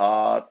does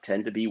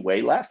tend to be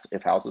way less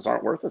if houses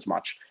aren't worth as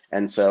much.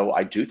 And so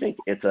I do think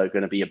it's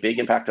going to be a big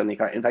impact on the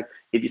economy. In fact,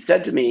 if you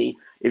said,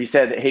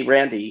 hey,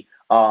 Randy,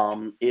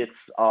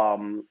 it's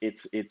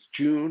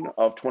June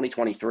of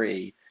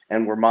 2023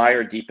 and we're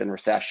mired deep in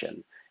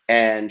recession.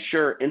 And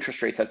sure,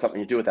 interest rates had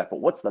something to do with that, but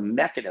what's the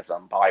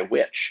mechanism by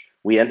which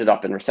we ended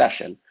up in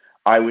recession?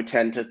 I would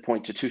tend to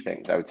point to two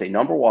things. I would say,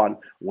 number one,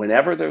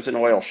 whenever there's an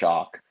oil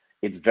shock,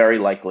 it's very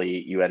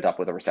likely you end up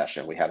with a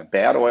recession. We had a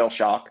bad oil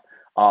shock,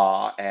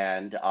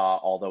 and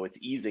although it's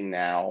easing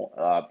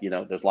now,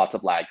 there's lots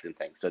of lags and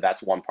things. So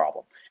that's one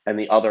problem. And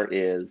the other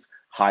is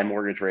high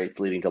mortgage rates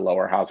leading to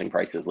lower housing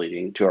prices,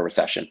 leading to a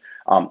recession.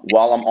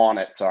 While I'm on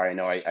it, sorry, I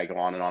know I go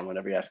on and on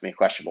whenever you ask me a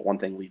question, but one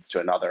thing leads to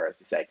another, as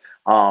they say.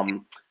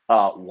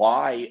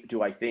 Why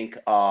do I think,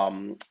 how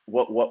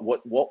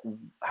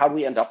do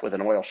we end up with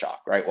an oil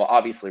shock, right? Well,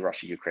 obviously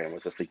Russia-Ukraine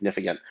was a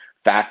significant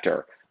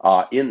factor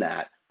in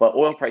that, but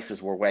oil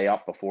prices were way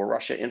up before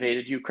Russia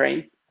invaded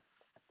Ukraine.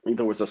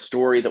 There was a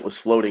story that was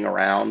floating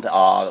around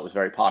that was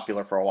very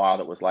popular for a while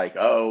that was like,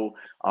 the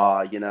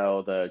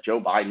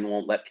Joe Biden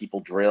won't let people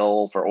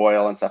drill for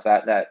oil and stuff.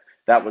 That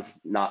was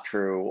not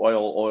true.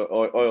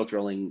 Oil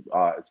drilling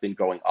has been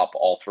going up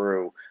all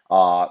through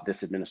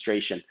this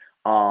administration.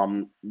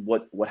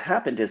 What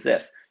happened is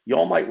this. You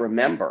all might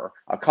remember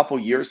a couple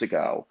years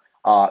ago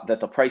that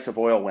the price of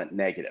oil went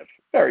negative,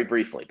 very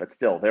briefly, but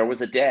still there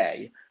was a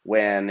day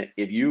when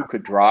if you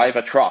could drive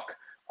a truck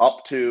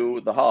up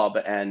to the hub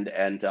and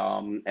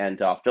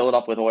fill it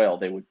up with oil,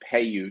 they would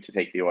pay you to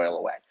take the oil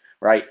away,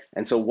 right?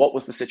 And so what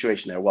was the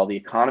situation there? Well, the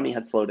economy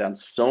had slowed down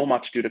so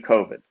much due to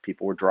COVID.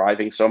 People were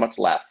driving so much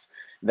less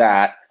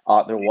that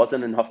there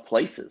wasn't enough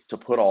places to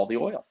put all the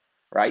oil,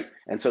 right?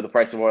 And so the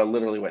price of oil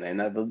literally went in.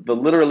 Now, the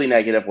literally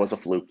negative was a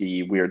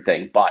fluky, weird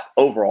thing, but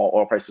overall,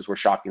 oil prices were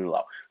shockingly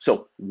low.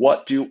 So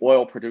what do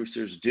oil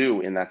producers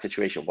do in that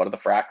situation? What do the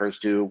frackers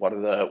do? What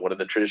do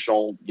the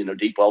traditional,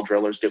 deep well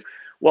drillers do?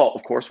 Well,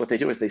 of course, what they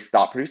do is they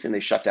stop producing, they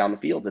shut down the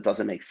fields. It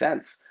doesn't make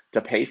sense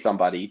to pay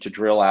somebody to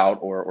drill out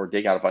or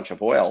dig out a bunch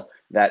of oil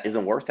that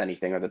isn't worth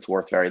anything or that's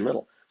worth very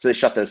little. So they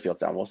shut those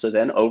fields down. Well, so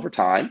then over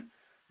time,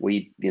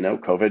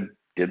 COVID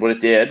did what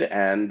it did,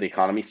 and the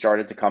economy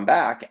started to come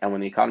back. And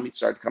when the economy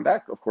started to come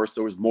back, of course,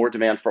 there was more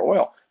demand for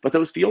oil, but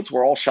those fields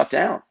were all shut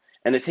down.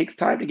 And it takes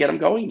time to get them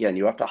going again.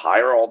 You have to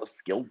hire all the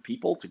skilled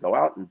people to go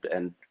out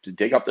and to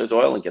dig up those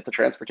oil and get the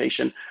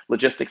transportation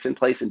logistics in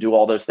place and do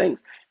all those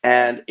things.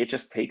 And it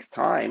just takes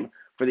time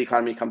for the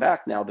economy to come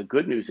back. Now, the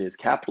good news is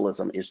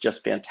capitalism is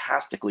just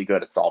fantastically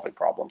good at solving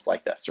problems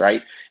like this,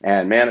 right?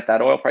 And man, if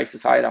that oil price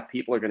is high enough,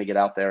 people are going to get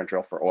out there and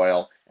drill for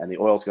oil, and the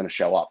oil is going to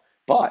show up.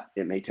 But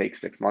it may take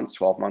 6 months,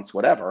 12 months,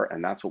 whatever.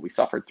 And that's what we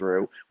suffered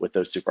through with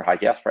those super high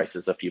gas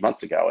prices a few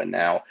months ago. And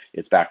now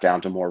it's back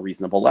down to more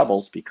reasonable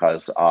levels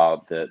because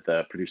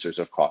the producers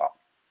have caught up.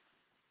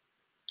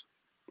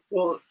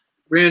 Well,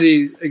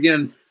 Randy,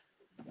 again,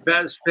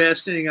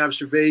 fascinating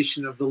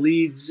observation of the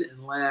leads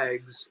and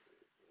lags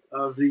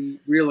of the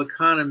real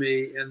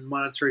economy and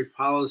monetary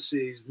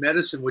policies,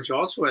 medicine, which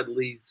also had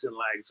leads and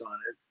lags on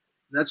it.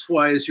 And that's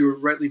why, as you were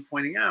rightly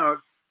pointing out,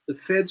 the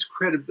Fed's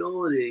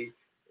credibility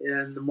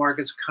and the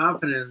market's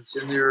confidence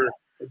in their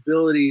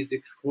ability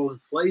to control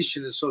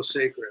inflation is so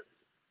sacred.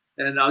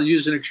 And I'll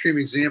use an extreme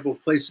example,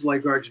 places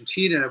like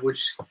Argentina,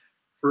 which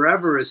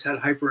forever has had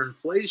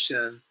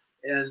hyperinflation,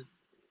 and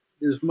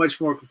there's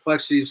much more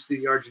complexities to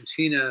the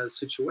Argentina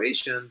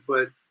situation,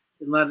 but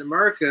in Latin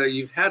America,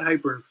 you've had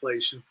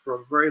hyperinflation for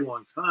a very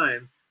long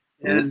time,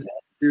 and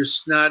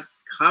there's not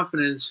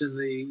confidence in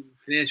the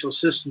financial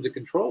system to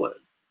control it.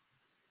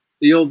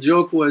 The old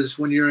joke was,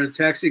 when you're in a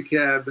taxi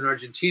cab in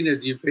Argentina,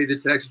 do you pay the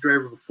taxi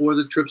driver before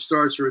the trip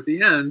starts or at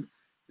the end?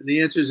 And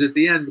the answer is at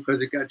the end,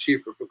 because it got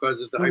cheaper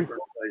because of the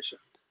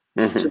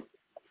hyperinflation. So,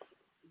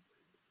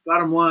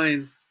 bottom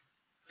line,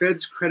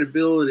 Fed's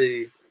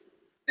credibility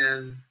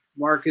and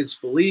markets'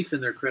 belief in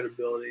their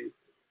credibility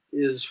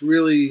is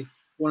really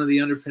one of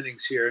the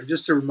underpinnings here. And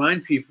just to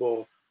remind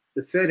people,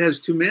 the Fed has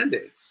 2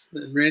 mandates.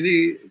 And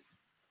Randy,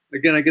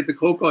 again, I get the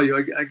cold call you.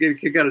 I get a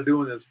kick out of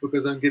doing this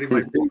because I'm getting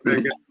my feedback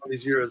after all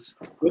these years.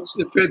 What's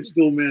the Fed's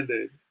dual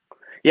mandate?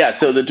 Yeah,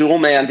 so the dual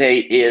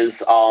mandate is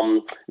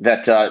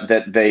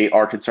that they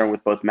are concerned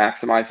with both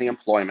maximizing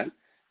employment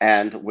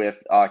and with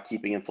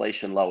keeping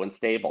inflation low and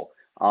stable.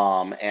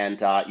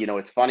 You know,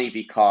 it's funny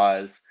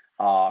because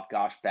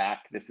gosh,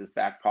 this is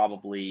back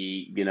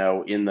probably, you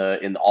know, in the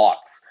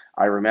aughts.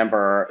 I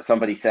remember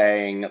somebody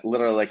saying,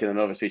 literally like in the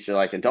middle of a speech, they're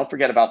like, and don't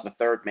forget about the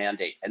 3rd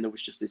mandate. And there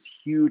was just this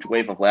huge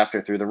wave of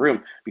laughter through the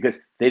room because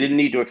they didn't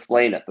need to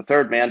explain it. The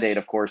 3rd mandate,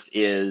 of course,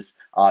 is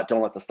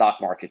don't let the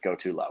stock market go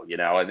too low, you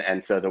know?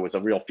 And so there was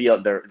a real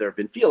there have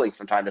been feelings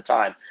from time to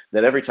time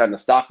that every time the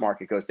stock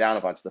market goes down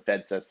a bunch, the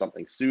Fed says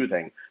something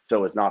soothing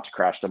so as not to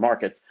crash the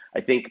markets.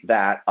 I think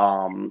that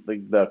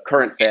the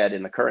current Fed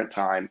in the current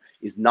time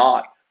is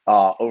not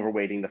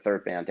overweighting the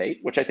 3rd mandate,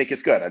 which I think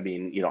is good. I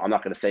mean, you know, I'm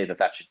not going to say that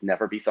that should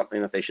never be something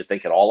that they should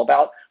think at all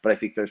about, but I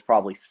think there's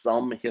probably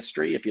some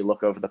history, if you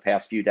look over the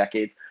past few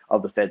decades,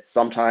 of the Fed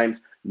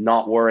sometimes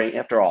not worrying.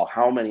 After all,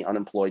 how many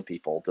unemployed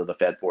people do the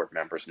Fed board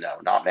members know?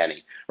 Not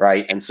many,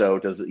 right? And so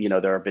you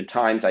know, there have been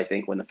times, I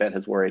think, when the Fed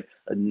has worried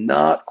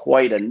not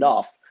quite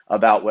enough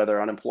about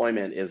whether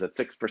unemployment is at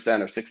 6%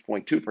 or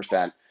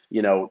 6.2%,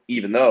 you know,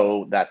 even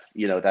though that's,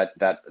 you know, that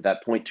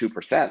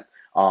 0.2%.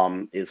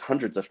 Is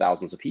hundreds of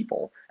thousands of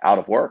people out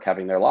of work,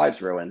 having their lives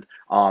ruined,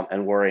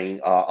 and worrying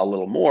a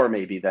little more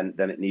maybe than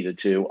it needed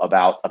to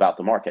about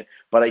the market.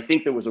 But I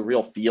think there was a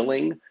real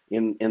feeling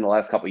in the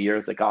last couple of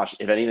years that, gosh,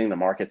 if anything, the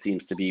market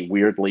seems to be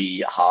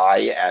weirdly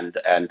high, and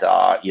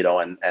you know,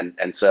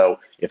 and so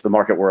if the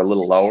market were a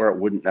little lower, it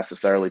wouldn't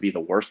necessarily be the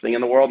worst thing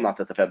in the world. Not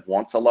that the Fed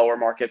wants a lower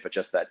market, but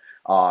just that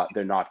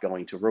they're not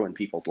going to ruin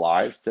people's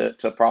lives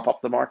to prop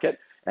up the market.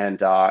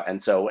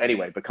 And so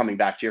anyway, but coming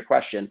back to your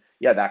question,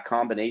 yeah, that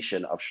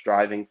combination of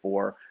striving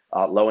for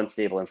low and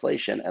stable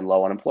inflation and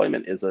low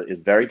unemployment is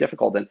very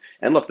difficult.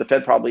 And look, the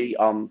Fed probably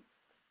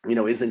you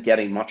know, isn't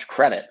getting much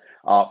credit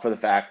for the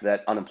fact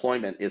that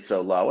unemployment is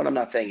so low. And I'm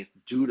not saying it's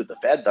due to the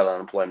Fed that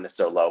unemployment is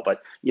so low,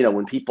 but you know,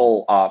 when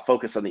people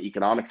focus on the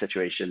economic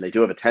situation, they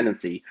do have a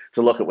tendency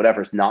to look at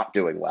whatever's not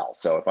doing well.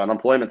 So if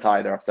unemployment's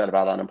high, they're upset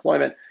about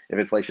unemployment. If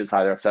inflation's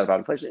high, they're upset about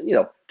inflation. You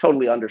know,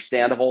 totally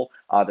understandable.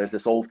 There's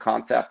this old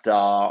concept,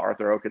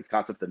 Arthur Oaken's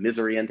concept, the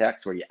misery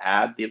index, where you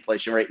add the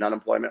inflation rate and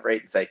unemployment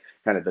rate and say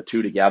kind of the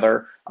two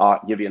together,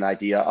 give you an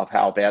idea of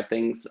how bad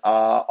things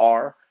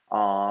are.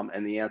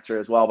 And the answer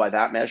is, well, by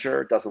that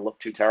measure, it doesn't look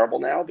too terrible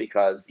now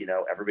because, you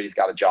know, everybody's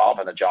got a job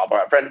and a job.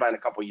 A friend of mine a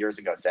couple of years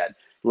ago said,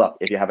 look,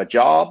 if you have a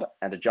job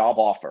and a job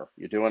offer,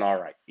 you're doing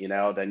all right. You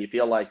know, then you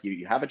feel like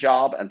you have a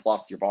job, and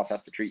plus your boss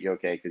has to treat you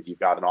okay because you've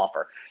got an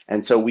offer.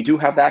 And so we do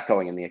have that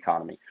going in the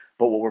economy.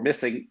 But what we're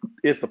missing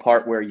is the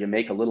part where you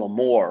make a little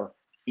more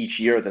each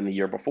year than the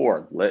year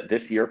before.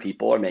 This year,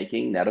 people are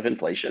making net of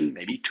inflation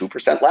maybe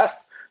 2%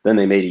 less than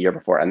they made a year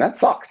before. And that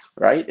sucks,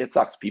 right? It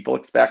sucks. People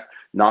expect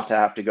not to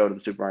have to go to the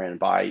supermarket and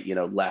buy, you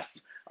know,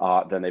 less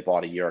than they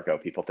bought a year ago.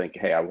 People think,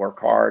 hey, I work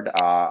hard,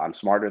 I'm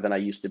smarter than I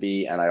used to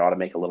be, and I ought to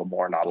make a little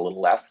more, not a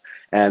little less.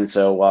 And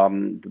so,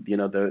 you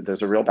know,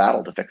 there's a real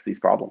battle to fix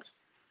these problems.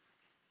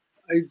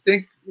 I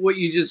think what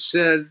you just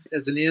said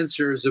as an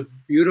answer is a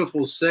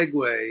beautiful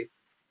segue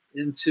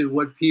into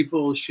what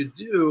people should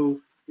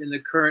do in the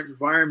current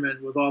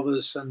environment with all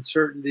this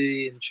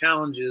uncertainty and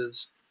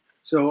challenges.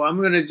 So I'm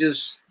going to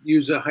just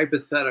use a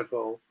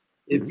hypothetical.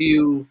 If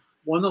you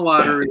won the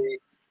lottery,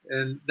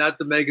 and not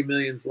the Mega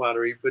Millions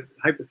lottery, but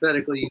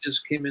hypothetically, you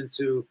just came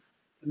into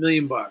 $1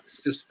 million,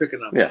 just to pick a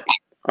number. Yeah,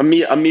 a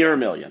mere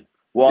million.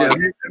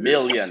 $1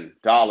 million,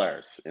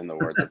 in the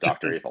words of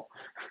Dr. Evil.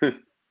 All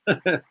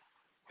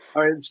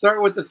right,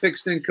 start with the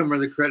fixed income or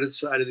the credit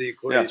side of the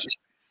equation.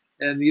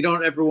 Yeah. And you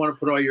don't ever want to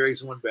put all your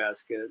eggs in one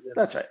basket.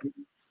 That's right.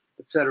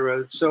 Et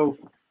cetera. So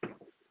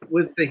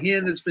with the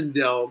hand that's been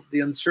dealt,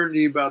 the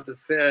uncertainty about the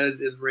Fed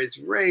and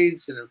raising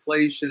rates and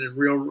inflation and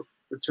real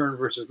return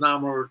versus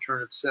nominal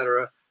return, et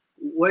cetera,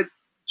 what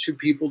should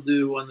people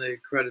do on the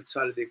credit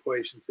side of the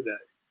equation today?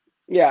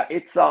 Yeah,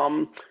 it's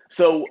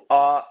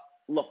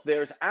look,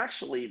 there's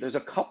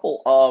a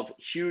couple of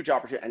huge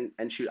opportunities,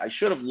 and shoot, I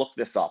should have looked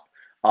this up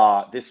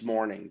this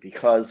morning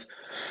because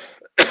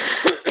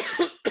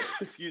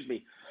excuse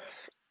me,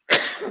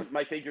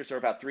 my figures are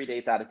about 3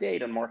 days out of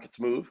date and markets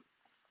move.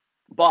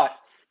 But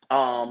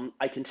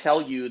I can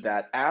tell you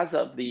that as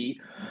of the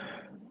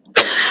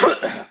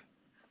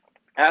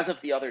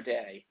other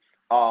day,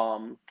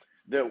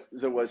 there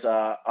was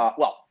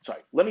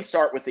let me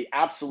start with the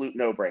absolute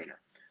no-brainer.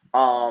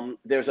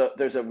 There's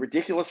a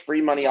ridiculous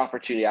free money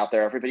opportunity out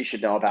there. Everybody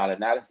should know about it,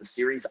 and that is the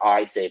Series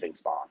I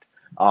savings bond,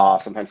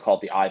 sometimes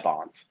called the I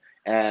bonds.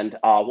 And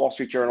Wall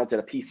Street Journal did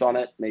a piece on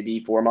it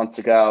maybe 4 months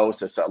ago.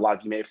 So a lot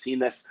of you may have seen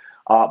this,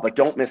 but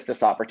don't miss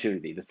this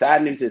opportunity. The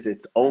sad news is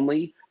it's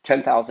only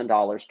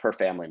 $10,000 per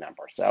family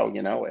member. So,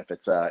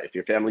 if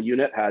your family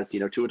unit has,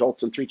 2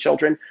 adults and 3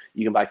 children,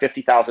 you can buy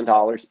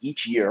 $50,000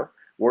 each year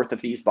worth of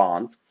these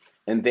bonds.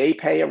 And they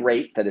pay a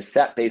rate that is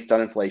set based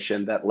on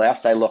inflation that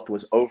last I looked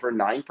was over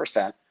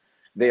 9%.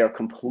 They are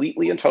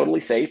completely and totally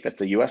safe.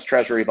 It's a US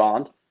Treasury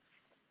bond.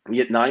 You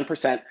get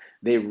 9%.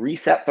 They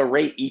reset the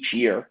rate each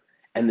year.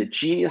 And the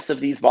genius of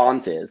these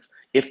bonds is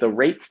if the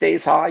rate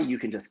stays high, you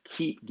can just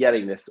keep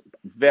getting this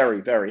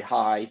very, very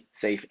high,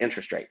 safe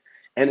interest rate.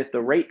 And if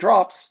the rate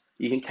drops,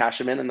 you can cash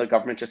them in and the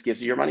government just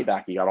gives you your money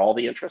back. You got all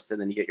the interest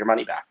and then you get your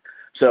money back.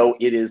 So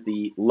it is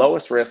the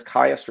lowest risk,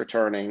 highest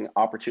returning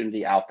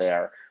opportunity out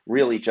there,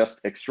 really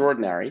just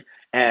extraordinary.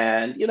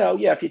 And,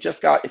 if you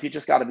just got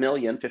 $1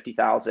 million,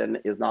 50,000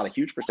 is not a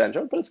huge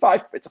percentage, but it's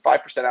a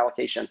 5%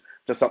 allocation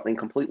to something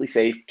completely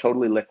safe,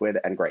 totally liquid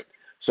and great.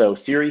 So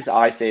Series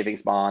I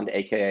savings bond,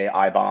 AKA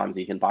I bonds,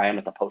 you can buy them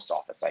at the post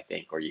office, I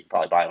think, or you can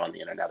probably buy them on the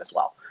internet as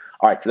well.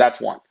 All right, so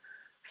that's one.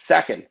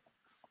 Second,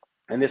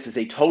 and this is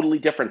a totally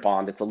different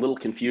bond. It's a little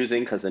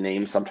confusing because the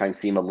names sometimes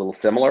seem a little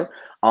similar.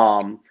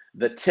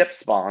 The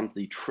TIPS bond,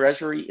 the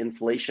Treasury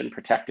Inflation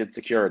Protected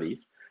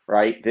Securities,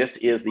 right? This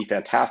is the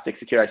fantastic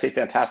security. I say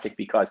fantastic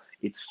because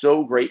it's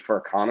so great for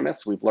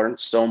economists. We've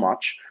learned so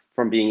much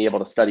from being able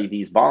to study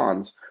these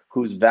bonds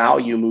whose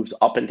value moves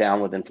up and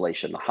down with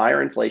inflation. The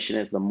higher inflation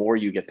is, the more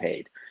you get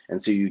paid. And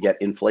so you get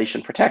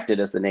inflation protected,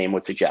 as the name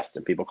would suggest,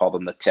 and people call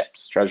them the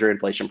TIPS, Treasury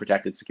Inflation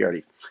Protected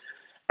Securities.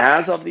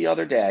 As of the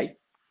other day,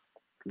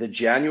 the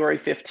January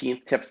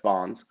 15th TIPS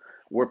bonds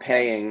were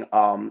paying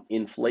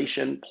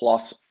inflation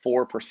plus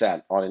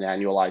 4% on an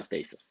annualized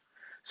basis.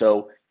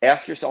 So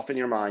ask yourself in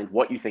your mind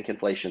what you think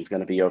inflation is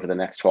going to be over the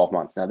next 12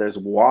 months. Now, there's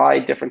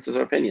wide differences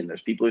of opinion.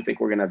 There's people who think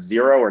we're going to have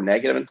 0 or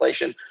negative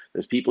inflation.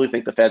 There's people who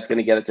think the Fed's going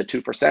to get it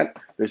to 2%.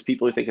 There's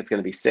people who think it's going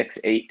to be 6,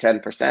 8,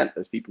 10%.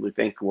 There's people who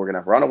think we're going to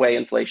have runaway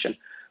inflation.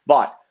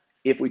 But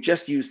if we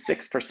just use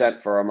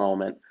 6% for a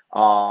moment,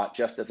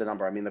 just as a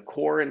number, I mean, the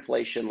core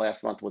inflation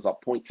last month was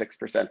up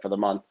 0.6% for the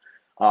month,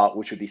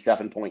 which would be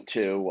 7.2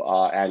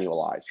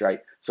 annualized, right?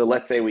 So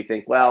let's say we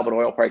think, well, but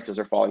oil prices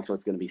are falling, so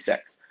it's going to be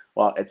 6.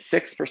 Well, at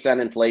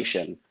 6%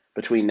 inflation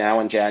between now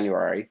and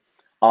January,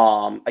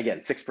 again,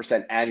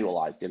 6%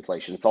 annualized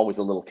inflation. It's always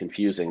a little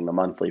confusing, the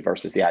monthly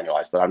versus the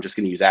annualized, but I'm just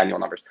going to use annual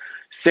numbers.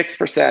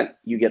 6%,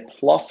 you get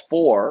plus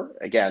 4,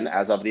 again,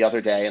 as of the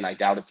other day, and I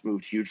doubt it's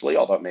moved hugely,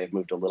 although it may have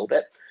moved a little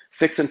bit.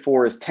 6 and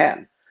 4 is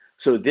 10.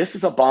 So this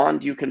is a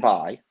bond you can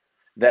buy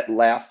that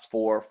lasts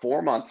for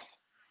 4 months,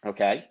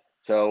 okay?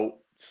 So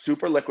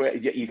super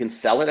liquid. You can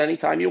sell it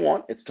anytime you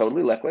want. It's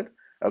totally liquid,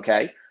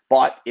 okay?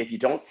 But if you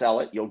don't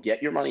sell it, you'll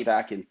get your money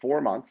back in 4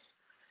 months.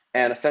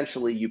 And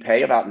essentially you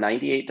pay about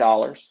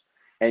 $98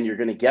 and you're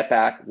going to get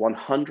back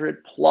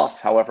 100 plus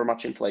however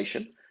much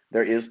inflation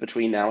there is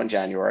between now and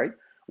January,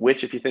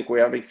 which if you think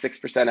we're having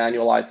 6%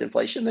 annualized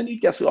inflation, then you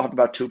guess we'll have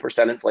about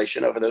 2%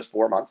 inflation over those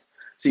 4 months.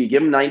 So you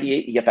give them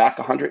 98, you get back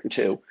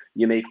 102,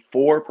 you make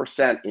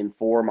 4% in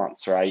 4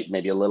 months, right?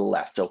 Maybe a little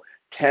less. So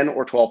 10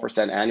 or 12%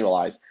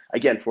 annualized,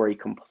 again, for a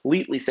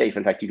completely safe,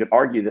 in fact, you could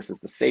argue this is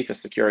the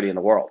safest security in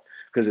the world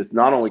because it's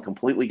not only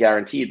completely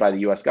guaranteed by the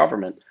US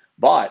government,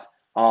 but,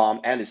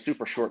 and is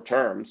super short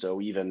term. So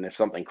even if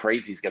something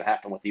crazy is going to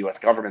happen with the US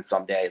government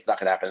someday, it's not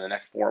going to happen in the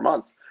next 4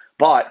 months,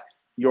 but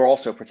you're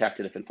also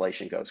protected if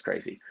inflation goes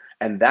crazy.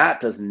 And that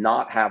does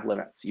not have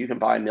limits. You can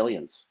buy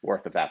millions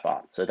worth of that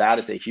bond. So that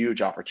is a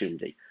huge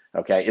opportunity,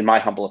 okay, in my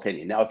humble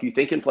opinion. Now, if you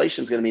think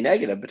inflation is going to be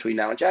negative between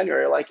now and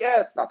January, you're like,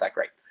 yeah, it's not that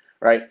great,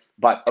 right?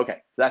 But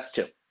okay, so that's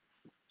 2.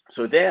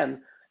 So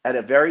then at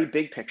a very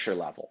big picture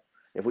level,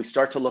 if we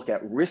start to look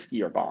at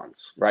riskier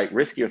bonds, right,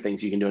 riskier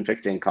things you can do in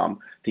fixed income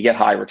to get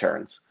high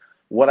returns,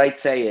 what I'd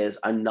say is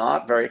I'm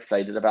not very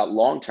excited about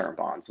long-term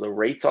bonds. The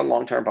rates on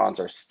long-term bonds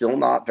are still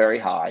not very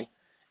high.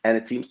 And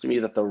it seems to me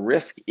that the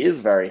risk is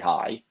very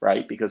high,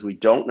 right? Because we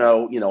don't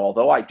know,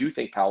 although I do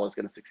think Powell is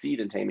going to succeed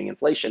in taming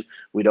inflation,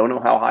 we don't know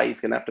how high he's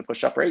going to have to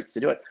push up rates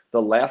to do it.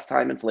 The last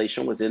time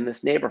inflation was in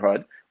this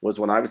neighborhood was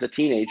when I was a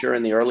teenager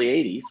in the early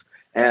 80s,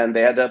 and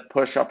they had to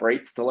push up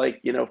rates to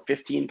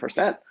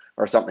 15%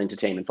 or something to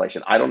tame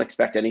inflation. I don't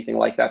expect anything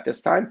like that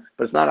this time,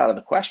 but it's not out of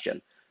the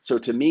question. So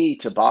to me,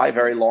 to buy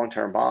very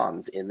long-term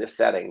bonds in this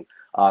setting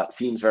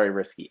seems very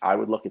risky. I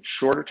would look at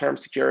shorter-term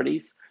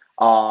securities.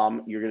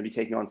 You're going to be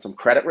taking on some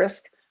credit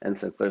risk. And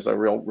since there's a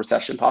real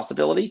recession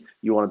possibility,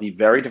 you want to be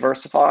very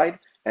diversified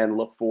and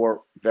look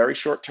for very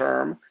short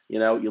term.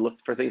 You look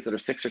for things that are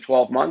 6 or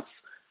 12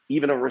 months.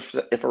 Even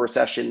if a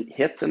recession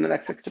hits in the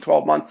next 6 to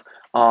 12 months,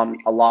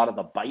 a lot of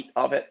the bite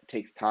of it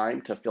takes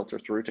time to filter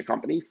through to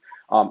companies.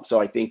 So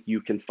I think you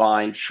can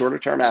find shorter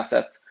term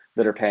assets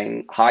that are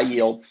paying high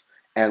yields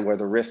and where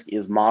the risk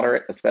is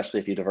moderate, especially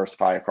if you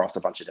diversify across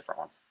a bunch of different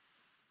ones.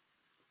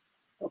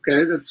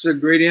 Okay, that's a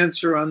great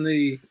answer on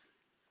the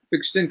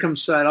fixed income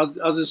side.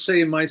 I'll just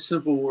say in my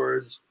simple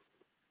words,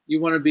 you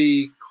want to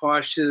be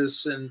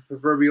cautious and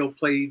proverbial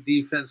play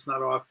defense,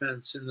 not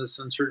offense in this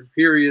uncertain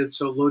period.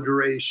 So low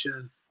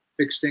duration,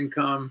 fixed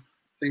income,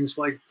 things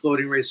like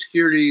floating rate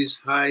securities,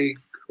 high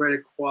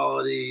credit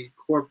quality,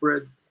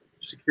 corporate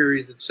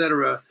securities,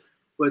 etc.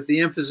 But the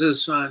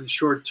emphasis on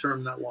short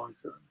term, not long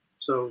term.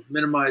 So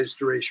minimize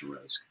duration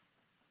risk.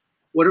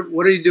 What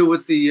do you do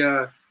with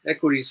the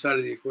equity side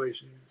of the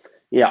equation?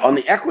 Yeah, on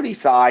the equity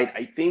side,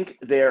 I think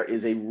there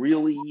is a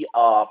really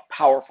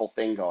powerful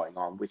thing going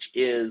on, which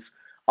is,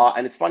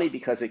 and it's funny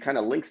because it kind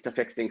of links to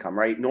fixed income,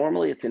 right?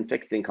 Normally it's in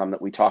fixed income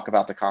that we talk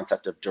about the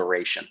concept of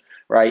duration,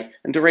 right?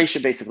 And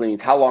duration basically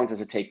means how long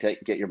does it take to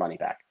get your money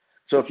back?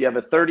 So if you have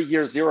a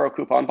 30-year zero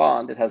coupon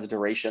bond, it has a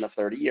duration of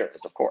 30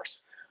 years, of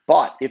course.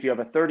 But if you have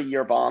a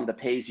 30-year bond that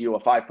pays you a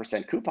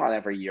 5% coupon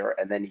every year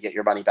and then you get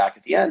your money back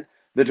at the end,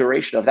 the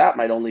duration of that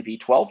might only be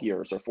 12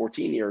 years or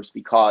 14 years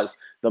because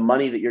the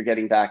money that you're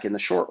getting back in the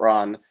short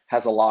run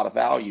has a lot of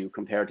value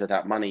compared to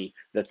that money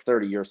that's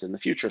 30 years in the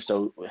future,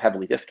 so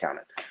heavily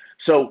discounted.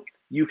 So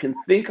you can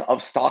think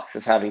of stocks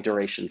as having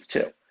durations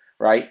too,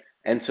 right?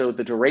 And so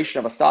the duration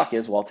of a stock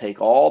is, well, take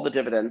all the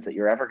dividends that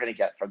you're ever going to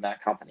get from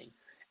that company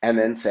and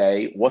then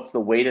say, what's the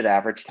weighted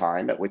average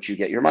time at which you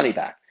get your money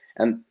back?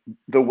 And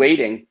the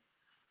weighting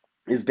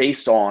is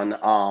based on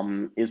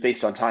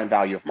time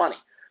value of money.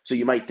 So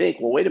you might think,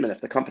 well, wait a minute,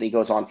 if the company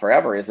goes on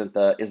forever, isn't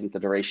the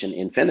duration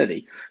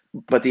infinity?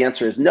 But the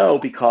answer is no,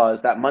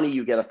 because that money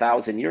you get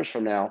 1,000 years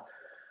from now,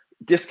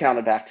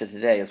 discounted back to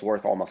today, is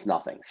worth almost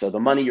nothing. So the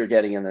money you're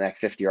getting in the next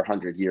 50 or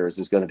 100 years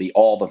is going to be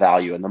all the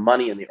value, and the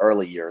money in the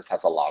early years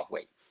has a lot of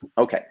weight.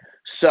 Okay,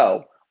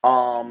 so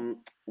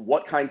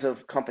what kinds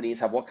of companies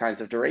have what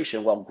kinds of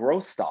duration? Well,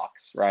 growth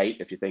stocks, right?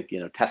 If you think,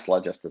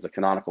 Tesla just as a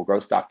canonical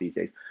growth stock these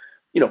days,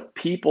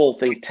 people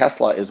think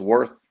Tesla is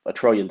worth $1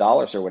 trillion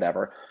or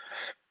whatever,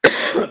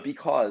 not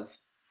because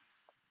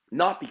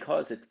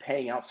it's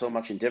paying out so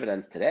much in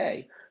dividends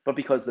today, but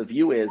because the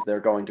view is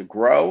they're going to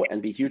grow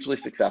and be hugely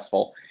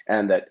successful,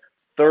 and that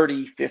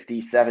 30,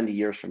 50, 70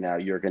 years from now,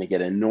 you're going to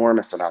get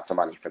enormous amounts of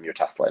money from your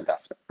Tesla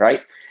investment,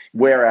 right?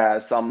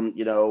 Whereas some,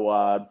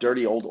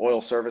 dirty old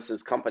oil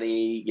services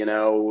company,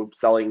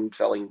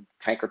 selling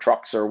tanker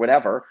trucks or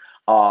whatever,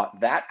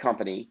 that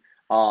company,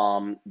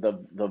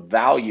 the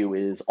value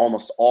is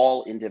almost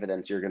all in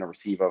dividends you're going to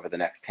receive over the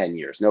next 10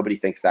 years. Nobody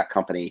thinks that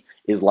company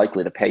is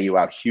likely to pay you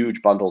out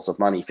huge bundles of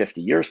money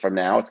 50 years from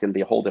now. It's going to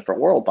be a whole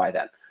different world by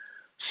then.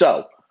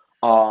 So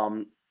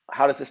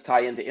how does this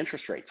tie into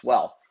interest rates?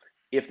 Well,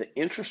 if the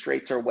interest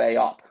rates are way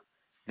up,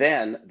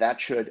 then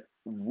that should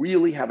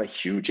really have a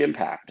huge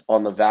impact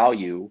on the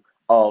value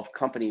of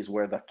companies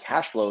where the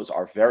cash flows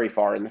are very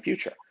far in the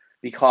future.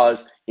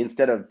 Because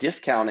instead of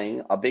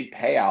discounting a big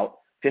payout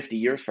 50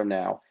 years from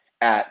now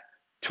at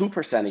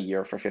 2% a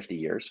year for 50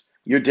 years,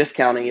 you're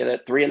discounting it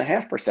at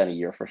 3.5% a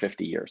year for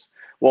 50 years.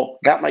 Well,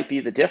 that might be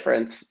the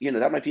difference.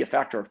 That might be a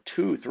factor of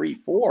 2, 3,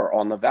 4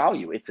 on the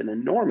value. It's an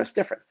enormous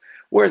difference.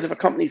 Whereas if a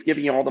company's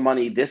giving you all the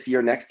money this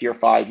year, next year,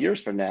 5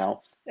 years from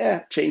now,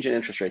 change in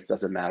interest rates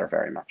doesn't matter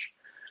very much.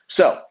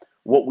 So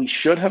what we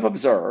should have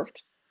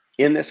observed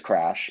in this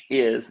crash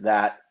is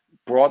that,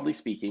 broadly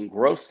speaking,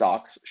 growth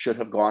stocks should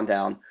have gone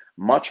down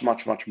much,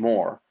 much, much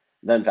more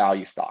than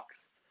value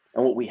stocks.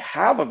 And what we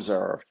have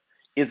observed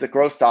is that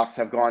growth stocks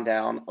have gone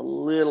down a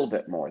little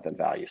bit more than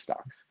value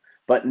stocks,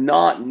 but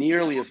not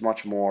nearly as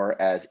much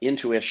more as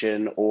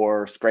intuition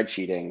or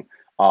spreadsheeting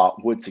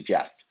would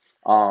suggest.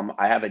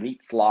 I have a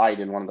neat slide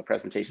in one of the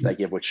presentations I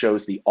give, which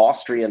shows the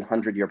Austrian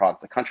 100-year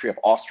bonds. The country of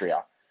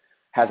Austria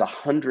has a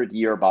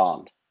 100-year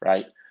bond,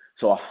 right?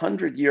 So a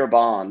 100-year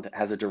bond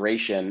has a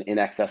duration in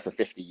excess of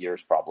 50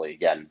 years, probably,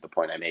 again, the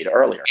point I made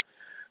earlier.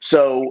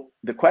 So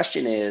the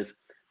question is,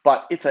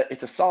 but it's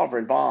a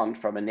sovereign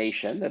bond from a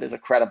nation that is a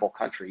credible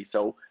country.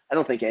 So I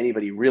don't think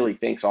anybody really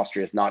thinks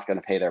Austria is not going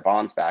to pay their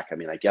bonds back. I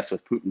mean, I guess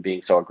with Putin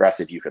being so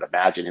aggressive, you could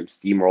imagine him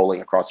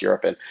steamrolling across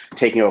Europe and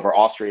taking over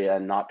Austria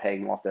and not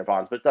paying off their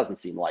bonds, but it doesn't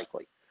seem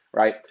likely,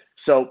 right?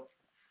 So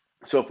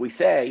if we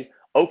say,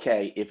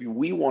 okay, if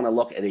we want to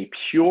look at a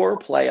pure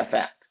play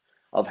effect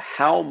of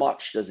how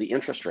much does the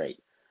interest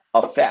rate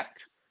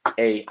affect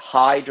a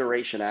high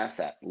duration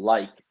asset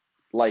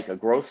like a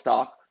growth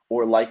stock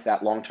or like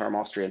that long-term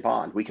Austrian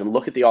bond, we can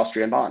look at the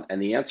Austrian bond,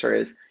 and the answer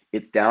is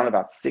it's down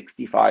about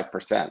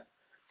 65%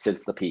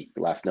 since the peak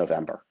last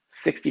November.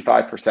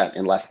 65%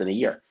 in less than a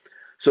year.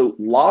 So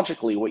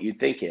logically, what you'd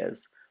think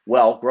is,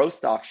 well, growth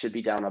stocks should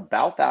be down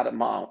about that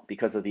amount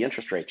because of the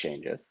interest rate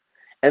changes,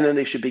 and then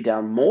they should be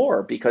down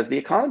more because the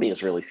economy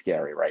is really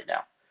scary right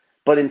now.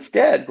 But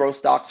instead, growth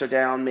stocks are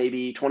down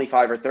maybe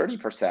 25 or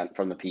 30%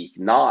 from the peak,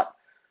 not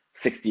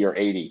 60 or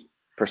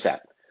 80%.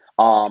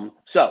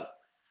 So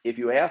if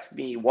you ask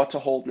me what to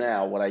hold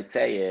now, what I'd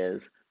say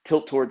is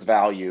tilt towards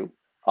value.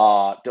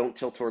 Don't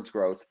tilt towards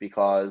growth,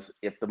 because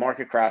if the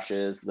market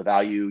crashes, the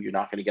value, you're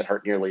not going to get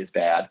hurt nearly as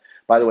bad.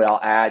 By the way,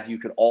 I'll add, you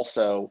could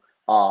also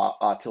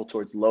tilt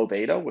towards low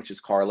beta, which is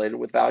correlated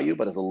with value,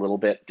 but is a little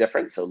bit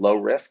different. So low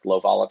risk, low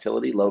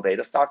volatility, low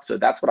beta stocks. So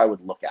that's what I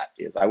would look at.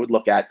 Is I would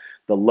look at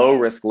the low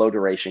risk, low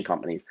duration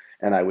companies,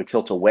 and I would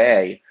tilt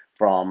away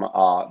from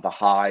the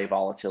high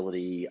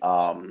volatility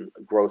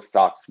growth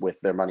stocks with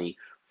their money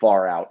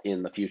far out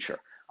in the future.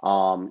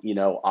 You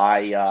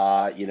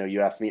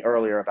asked me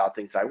earlier about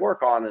things I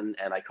work on,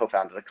 and I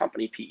co-founded a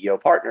company, PEO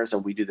Partners,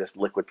 and we do this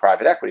liquid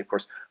private equity. Of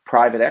course,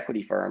 private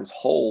equity firms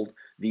hold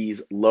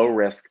these low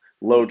risk,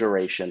 low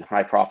duration,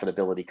 high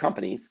profitability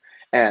companies.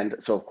 And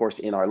so, of course,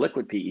 in our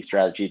liquid PE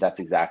strategy, that's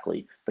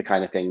exactly the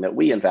kind of thing that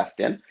we invest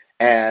in.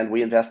 And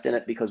we invest in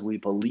it because we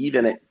believe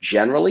in it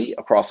generally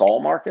across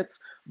all markets.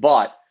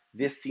 But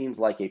this seems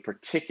like a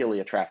particularly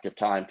attractive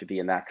time to be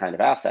in that kind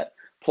of asset.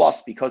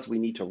 Plus, because we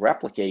need to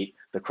replicate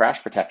the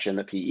crash protection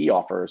that PE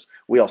offers,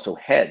 we also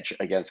hedge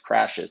against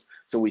crashes.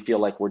 So we feel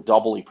like we're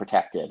doubly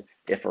protected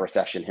if a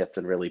recession hits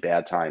and really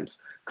bad times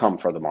come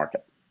for the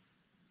market.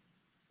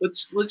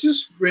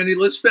 Randy,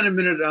 let's spend a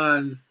minute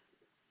on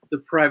the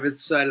private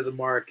side of the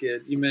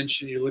market. You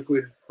mentioned your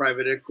liquid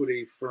private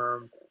equity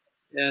firm,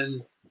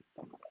 and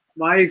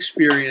my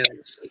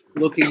experience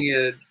looking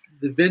at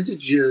the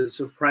vintages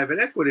of private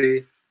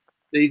equity,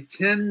 they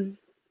tend,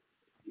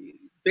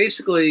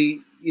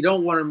 basically, you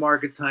don't want to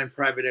market time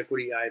private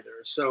equity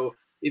either. So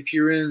if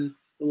you're in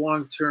the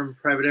long-term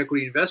private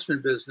equity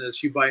investment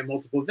business, you buy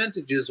multiple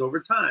vintages over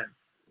time.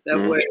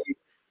 That way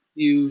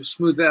you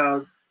smooth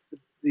out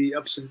the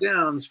ups and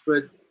downs.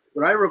 But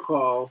what I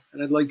recall,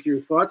 and I'd like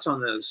your thoughts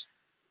on this,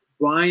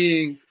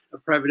 buying a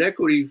private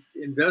equity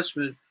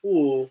investment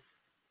pool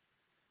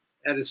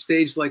at a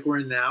stage like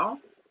we're in now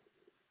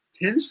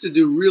tends to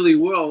do really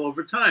well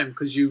over time,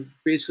 because you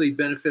basically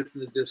benefit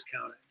from the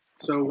discounting.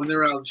 So when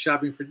they're out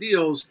shopping for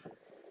deals,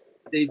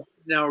 they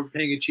now are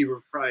paying a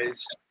cheaper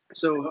price.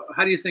 So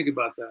how do you think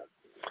about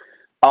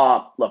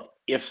that? Look,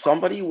 if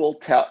somebody will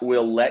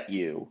let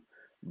you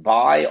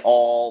buy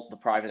all the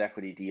private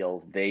equity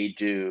deals they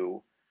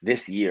do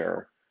this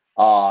year,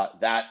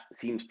 that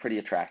seems pretty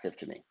attractive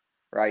to me,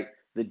 right?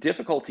 The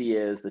difficulty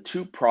is the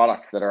two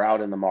products that are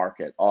out in the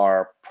market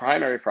are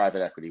primary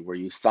private equity, where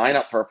you sign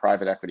up for a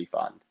private equity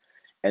fund,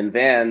 and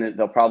then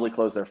they'll probably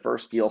close their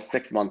first deal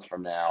 6 months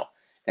from now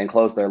and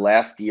close their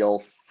last deal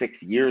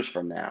 6 years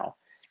from now.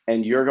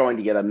 And you're going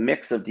to get a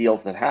mix of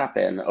deals that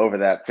happen over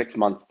that 6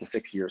 months to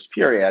 6 years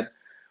period,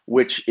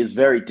 which is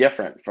very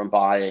different from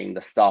buying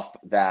the stuff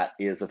that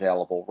is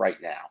available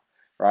right now,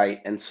 right?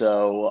 And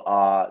so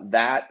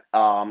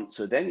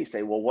so then you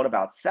say, well, what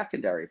about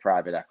secondary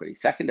private equity?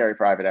 Secondary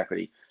private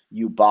equity,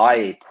 you buy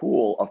a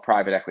pool of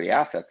private equity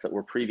assets that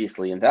were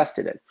previously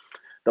invested in.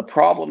 The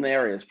problem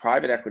there is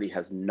private equity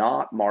has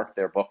not marked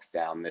their books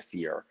down this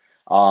year.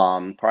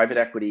 Private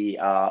equity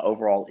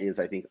overall is,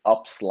 I think,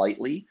 up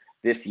slightly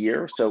this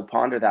year. So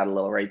ponder that a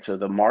little, right? So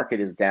the market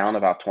is down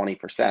about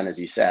 20%, as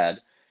you said,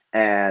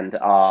 and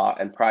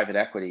private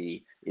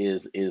equity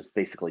is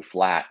basically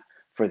flat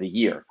for the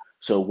year.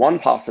 So one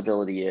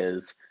possibility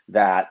is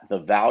that the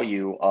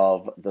value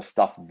of the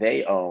stuff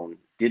they own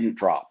didn't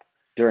drop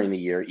during the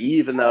year,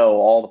 even though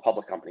all the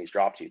public companies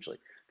dropped hugely.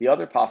 The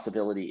other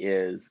possibility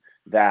is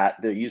that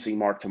they're using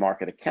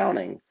mark-to-market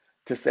accounting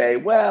to say,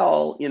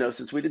 well,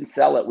 since we didn't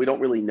sell it, we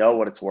don't really know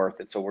what it's worth,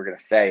 and so we're going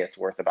to say it's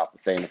worth about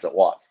the same as it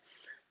was.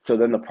 So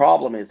then the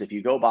problem is, if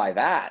you go by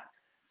that,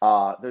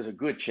 there's a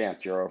good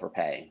chance you're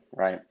overpaying,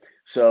 right?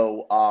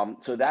 So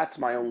that's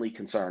my only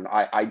concern.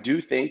 I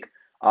do think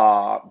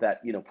that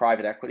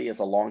private equity as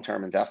a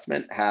long-term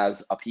investment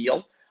has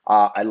appeal.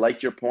 I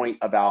like your point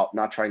about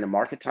not trying to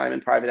market time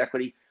in private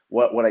equity.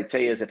 What I'd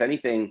say is, if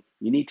anything,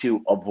 you need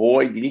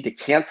to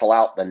cancel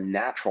out the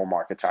natural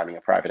market timing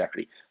of private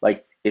equity.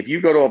 Like, if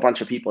you go to a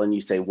bunch of people and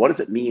you say, what does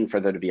it mean for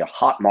there to be a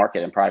hot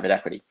market in private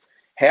equity?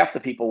 Half the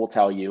people will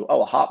tell you,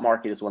 oh, a hot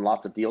market is when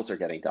lots of deals are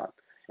getting done.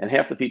 And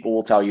half the people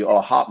will tell you, oh,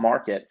 a hot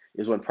market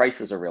is when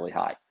prices are really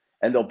high.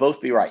 And they'll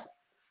both be right.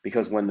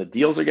 because when the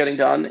deals are getting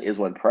done is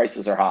when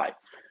prices are high.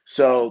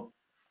 So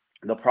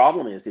the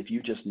problem is if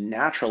you just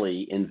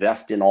naturally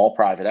invest in all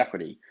private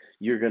equity,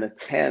 you're going to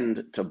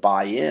tend to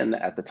buy in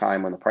at the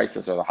time when the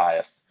prices are the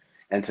highest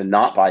and to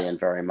not buy in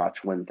very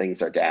much when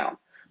things are down.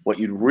 What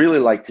you'd really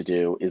like to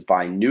do is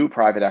buy new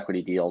private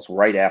equity deals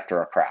right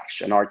after a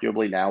crash. And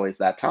arguably now is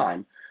that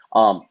time.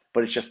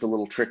 But it's just a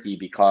little tricky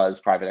because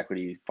private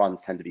equity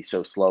funds tend to be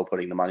so slow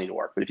putting the money to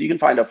work. But if you can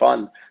find a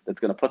fund that's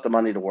going to put the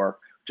money to work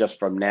just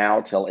from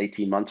now till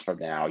 18 months from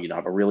now,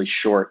 have a really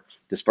short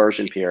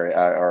dispersion period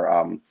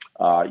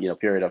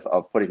period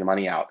of putting the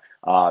money out.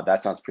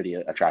 That sounds pretty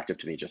attractive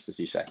to me, just as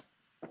you say.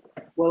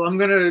 Well, I'm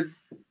going to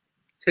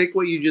take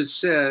what you just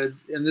said,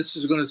 and this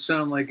is going to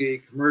sound like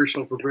a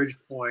commercial for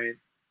Bridgepoint,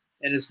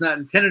 and it's not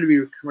intended to be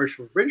a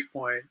commercial for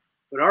Bridgepoint,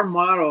 but our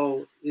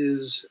model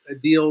is a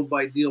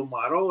deal-by-deal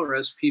model, or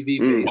SPV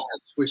based,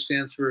 which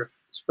stands for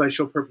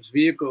Special Purpose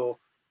Vehicle.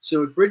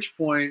 So at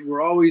Bridgepoint,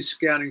 we're always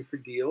scouting for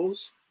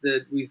deals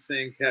that we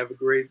think have a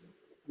great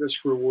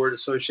risk-reward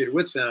associated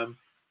with them.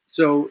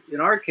 So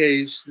in our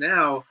case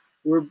now,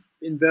 we're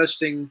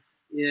investing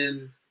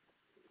in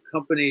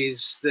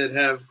companies that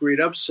have great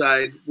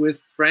upside with,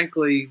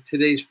 frankly,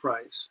 today's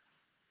price.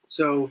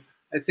 So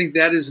I think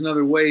that is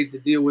another way to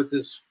deal with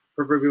this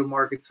proverbial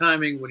market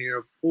timing when you're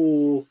in a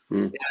pool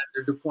and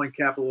they're deploying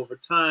capital over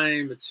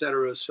time, et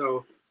cetera.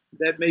 So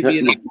that may be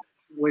another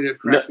way to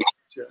crack it.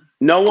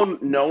 No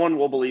one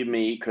will believe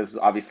me because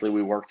obviously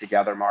we work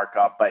together, Mark.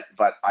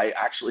 But I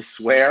actually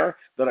swear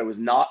that I was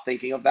not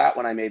thinking of that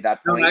when I made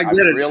that point.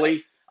 No,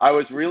 I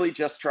was really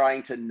just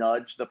trying to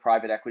nudge the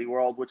private equity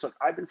world, which, look,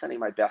 I've been sending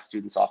my best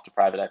students off to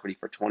private equity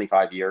for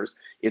 25 years.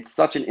 It's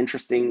such an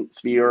interesting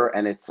sphere,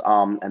 and it's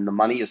and the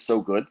money is so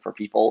good for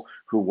people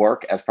who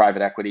work as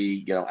private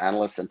equity,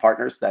 analysts and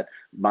partners, that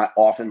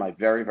often my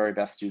very, very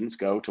best students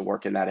go to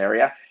work in that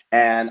area.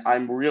 And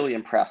I'm really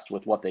impressed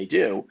with what they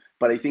do.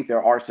 But I think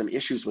there are some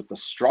issues with the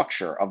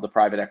structure of the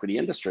private equity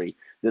industry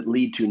that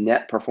lead to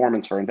net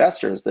performance for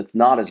investors that's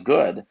not as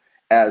good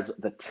as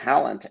the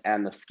talent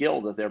and the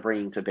skill that they're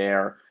bringing to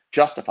bear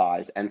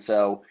justifies. And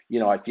so,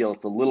 I feel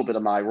it's a little bit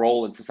of my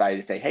role in society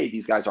to say, hey,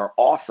 these guys are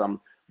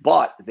awesome,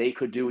 but they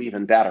could do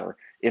even better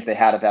if they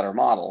had a better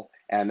model.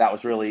 And that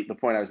was really the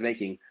point I was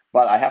making.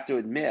 But I have to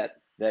admit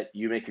that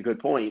you make a good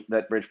point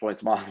that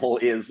Bridgepoint's model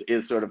is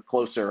sort of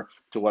closer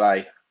to what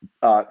I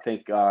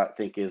think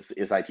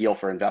is ideal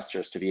for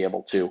investors to be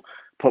able to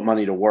put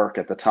money to work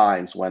at the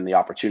times when the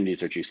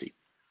opportunities are juicy.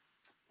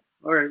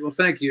 All right. Well,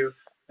 thank you.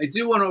 I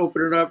do want to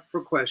open it up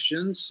for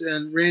questions.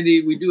 And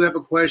Randy, we do have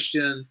a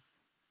question.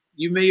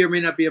 You may or may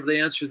not be able to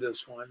answer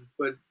this one,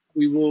 but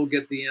we will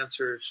get the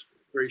answers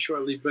very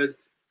shortly. But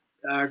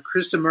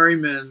Krista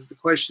Merriman, the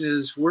question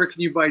is, where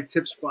can you buy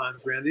TIPS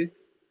bonds, Randy?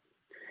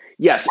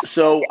 Yes.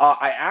 So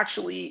I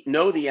actually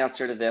know the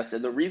answer to this.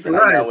 And the reason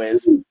I know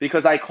is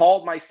because I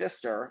called my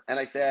sister and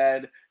I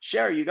said,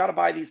 Sherry, you got to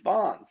buy these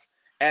bonds.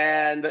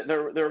 And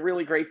they're a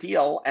really great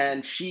deal.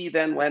 And she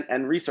then went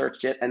and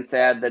researched it and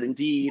said that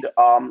indeed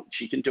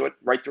she can do it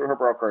right through her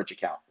brokerage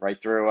account, right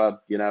through a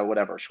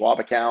whatever Schwab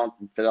account,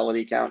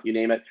 Fidelity account, you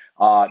name it,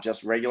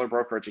 just regular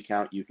brokerage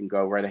account. You can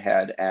go right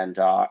ahead and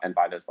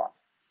buy those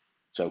bonds.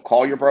 So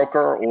call your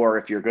broker, or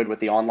if you're good with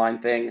the online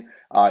thing,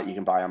 you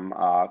can buy them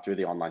through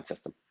the online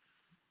system.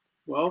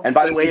 Well, and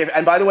by the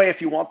way,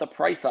 if you want the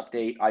price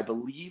update, I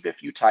believe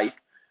if you type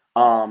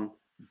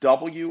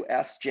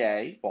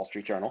WSJ, Wall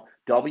Street Journal,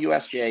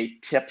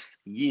 WSJ tips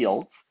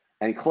yields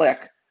and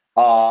click,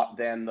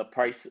 then the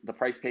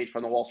price page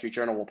from the Wall Street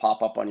Journal will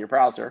pop up on your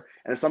browser.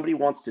 And if somebody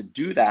wants to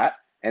do that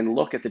and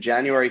look at the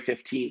January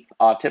 15th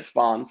tips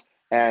bonds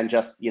and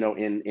just,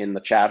 in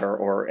the chat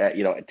or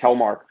tell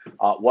Mark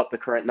what the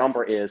current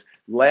number is,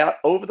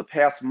 over the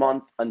past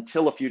month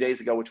until a few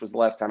days ago, which was the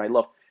last time I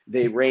looked,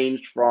 they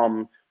ranged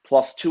from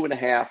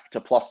 +2.5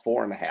 to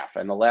 +4.5.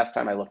 And the last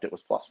time I looked, it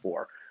was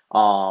 +4.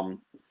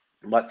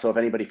 So if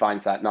anybody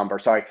finds that number,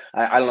 sorry,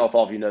 I don't know if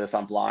all of you know this,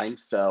 I'm blind,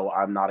 so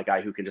I'm not a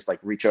guy who can just like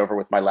reach over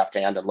with my left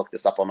hand and look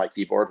this up on my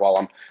keyboard while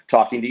I'm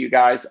talking to you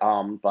guys.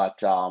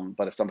 But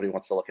if somebody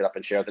wants to look it up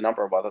and share the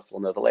number with us,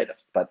 we'll know the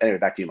latest. But anyway,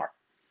 back to you, Mark.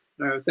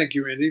 Thank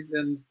you, Randy.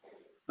 And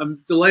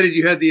I'm delighted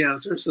you had the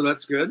answer, so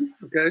that's good.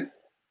 Okay.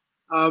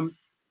 I'm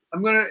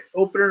going to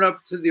open it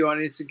up to the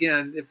audience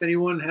again. If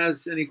anyone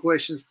has any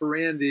questions for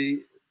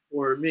Randy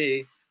or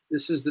me,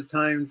 this is the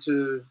time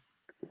to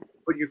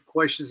put your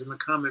questions in the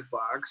comment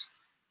box.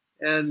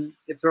 And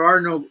if there are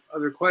no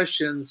other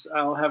questions,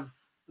 I'll have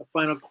a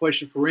final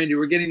question for Randy.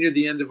 We're getting near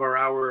the end of our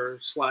hour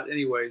slot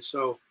anyway,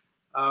 so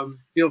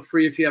feel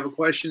free if you have a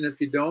question.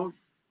 If you don't,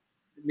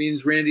 it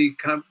means Randy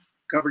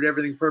covered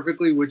everything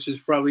perfectly, which is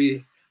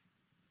probably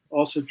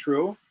also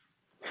true.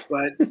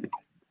 But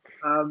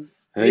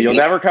you'll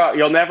never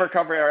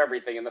cover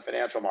everything in the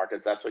financial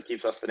markets. That's what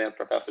keeps us finance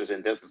professors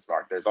in business,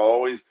 Mark. There's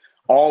always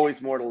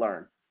more to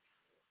learn.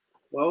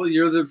 Well,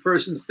 you're the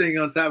person staying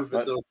on top of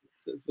it, though.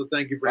 So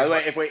thank you very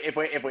much. By the way,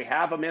 if we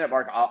have a minute,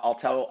 Mark, I'll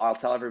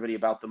tell everybody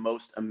about the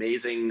most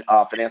amazing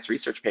finance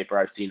research paper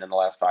I've seen in the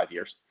last 5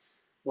 years.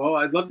 Well,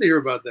 I'd love to hear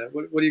about that.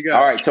 What do you got?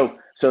 All right,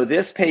 so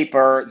this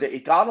paper,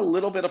 it got a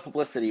little bit of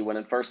publicity when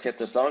it first hit.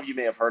 So some of you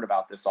may have heard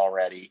about this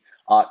already.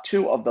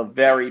 Two of the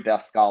very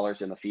best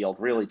scholars in the field,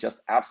 really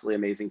just absolutely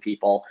amazing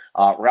people.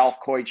 Ralph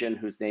Koijin,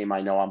 whose name I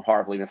know I'm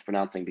horribly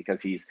mispronouncing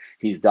because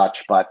he's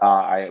Dutch, but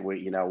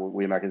we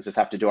Americans just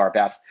have to do our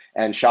best.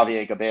 And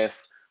Xavier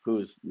Gabes,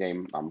 whose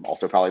name I'm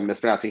also probably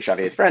mispronouncing,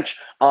 Xavier is French,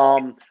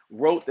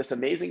 wrote this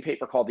amazing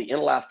paper called the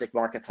Inelastic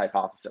Markets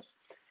Hypothesis.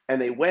 And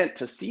they went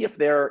to see if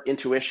their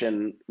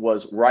intuition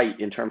was right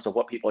in terms of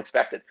what people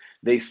expected.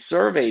 They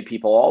surveyed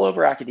people all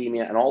over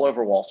academia and all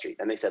over Wall Street.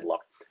 And they said, look,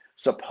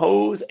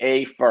 suppose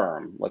a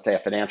firm, let's say a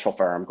financial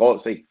firm, go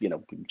say,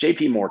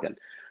 JP Morgan,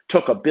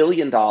 took $1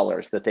 billion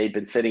that they'd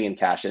been sitting in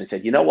cash and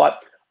said, you know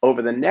what,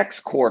 over the next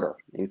quarter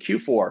in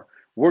Q4,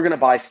 we're going to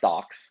buy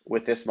stocks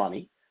with this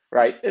money,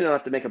 right? They don't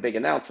have to make a big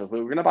announcement, but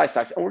we're going to buy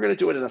stocks and we're going to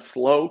do it in a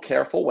slow,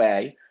 careful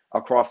way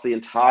across the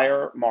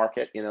entire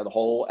market, the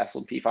whole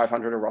S&P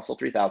 500 or Russell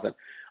 3000.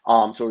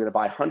 So we're going to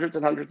buy hundreds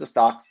and hundreds of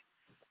stocks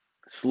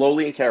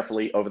slowly and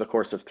carefully over the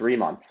course of 3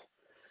 months.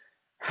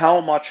 How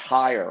much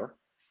higher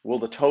will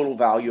the total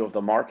value of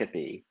the market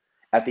be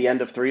at the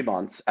end of 3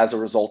 months as a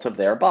result of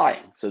their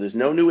buying? So there's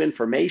no new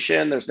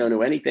information, there's no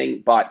new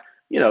anything, but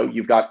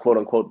you've got quote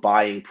unquote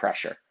buying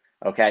pressure.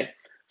 Okay.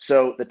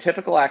 So the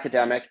typical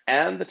academic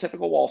and the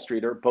typical Wall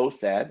Streeter both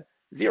said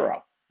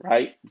zero.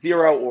 Right?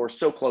 Zero or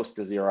so close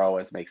to zero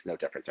as makes no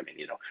difference. I mean,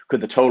 could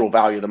the total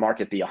value of the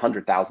market be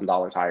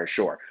 $100,000 higher?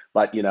 Sure.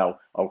 But,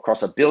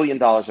 across $1 billion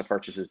of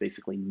purchases,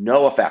 basically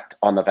no effect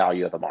on the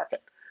value of the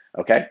market.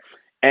 Okay.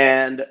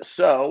 And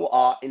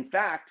so, in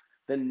fact,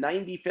 the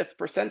 95th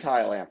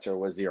percentile answer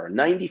was zero.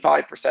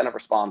 95% of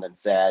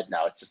respondents said,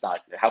 no, it's just not,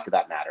 how could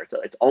that matter?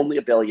 It's only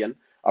 $1 billion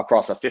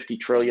across a $50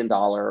 trillion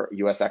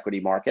US equity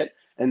market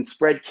and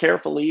spread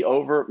carefully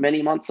over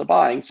many months of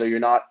buying. So you're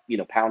not,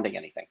 pounding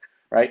anything,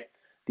 right?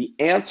 The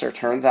answer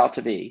turns out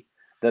to be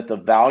that the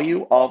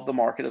value of the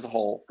market as a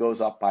whole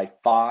goes up by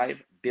 $5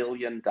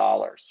 billion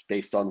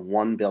based on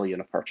 1 billion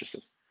of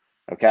purchases.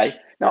 Okay.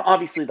 Now,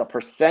 obviously, the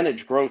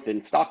percentage growth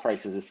in stock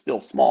prices is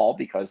still small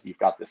because you've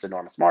got this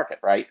enormous market,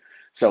 right?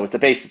 So it's a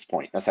basis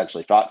point,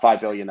 essentially.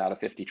 5 billion out of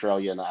 50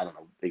 trillion. I don't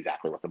know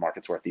exactly what the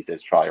market's worth these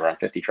days, probably around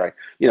 50 trillion.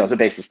 It's a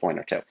basis point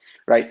or two,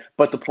 right?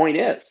 But the point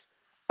is,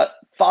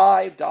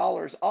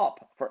 $5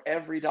 up for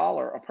every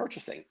dollar of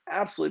purchasing.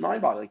 Absolutely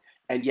mind-boggling.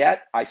 And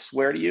yet, I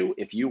swear to you,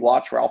 if you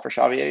watch Ralph or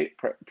Xavier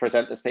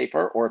present this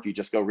paper, or if you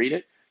just go read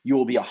it, you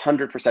will be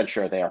 100%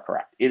 sure they are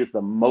correct. It is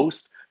the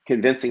most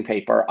convincing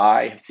paper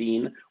I have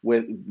seen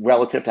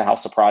relative to how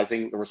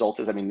surprising the result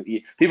is. I mean,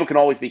 people can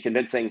always be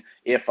convincing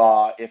if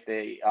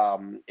the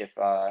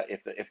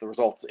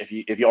results,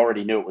 if you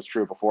already knew it was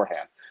true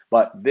beforehand.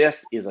 But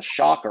this is a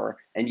shocker,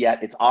 and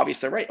yet it's obvious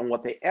they're right. And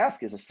what they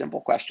ask is a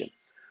simple question.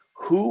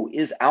 Who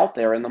is out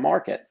there in the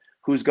market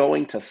who's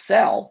going to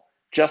sell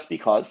just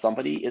because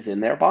somebody is in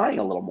there buying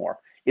a little more?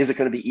 Is it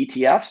going to be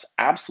ETFs?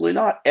 Absolutely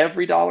not.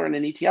 Every dollar in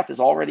an ETF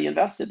is already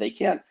invested.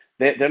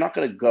 They're not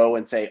going to go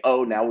and say,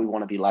 oh, now we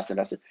want to be less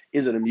invested.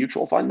 Is it a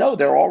mutual fund? No,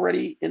 they're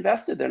already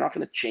invested. They're not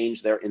going to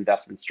change their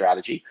investment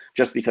strategy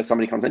just because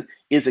somebody comes in.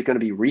 Is it going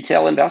to be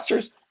retail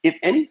investors? If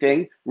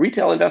anything,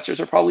 retail investors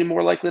are probably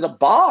more likely to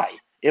buy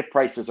if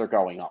prices are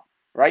going up,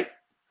 right?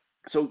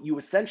 So you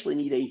essentially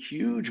need a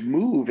huge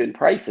move in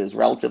prices,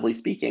 relatively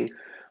speaking,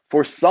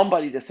 for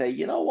somebody to say,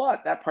 you know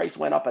what, that price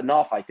went up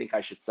enough, I think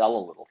I should sell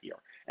a little here.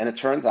 And it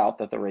turns out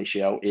that the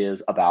ratio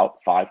is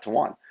about 5 to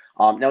 1.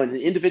 Now, in an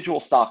individual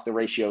stock, the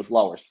ratio is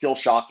lower, still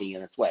shocking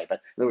in its way.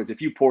 But in other words,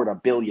 if you poured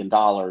 $1 billion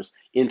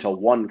into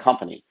one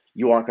company,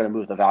 you aren't going to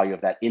move the value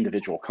of that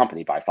individual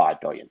company by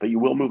 5 billion, but you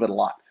will move it a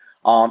lot.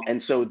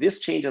 And so this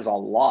changes a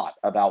lot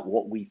about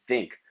what we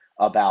think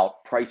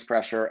about price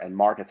pressure and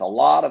markets. A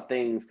lot of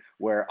things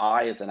where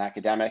I, as an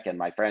academic, and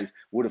my friends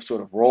would have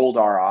sort of rolled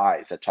our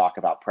eyes at talk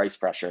about price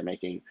pressure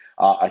making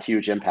a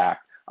huge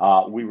impact.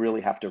 We really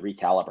have to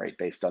recalibrate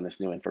based on this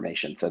new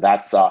information. So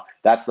that's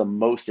the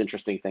most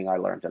interesting thing I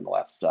learned in the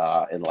last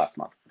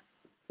month.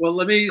 Well,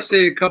 let me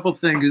say a couple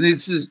things, and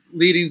this is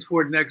leading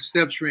toward next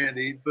steps,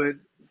 Randy. But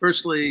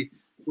firstly,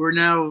 we're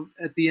now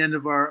at the end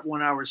of our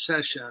 1 hour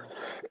session.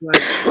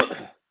 But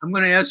I'm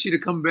going to ask you to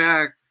come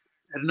back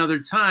at another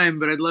time,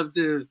 but I'd love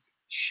to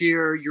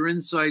share your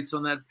insights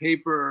on that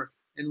paper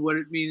and what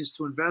it means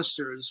to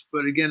investors.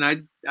 But again,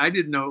 I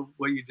didn't know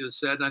what you just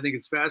said, and I think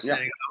it's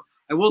fascinating.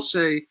 Yeah. I will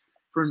say,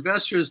 for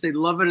investors, they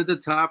love it at the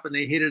top and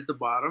they hate it at the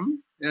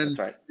bottom. And that's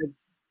right.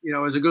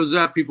 As it goes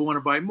up, people want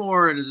to buy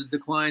more, and as it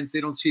declines,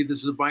 they don't see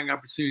this as a buying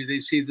opportunity. They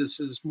see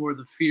this as more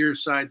the fear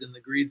side than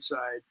the greed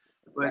side.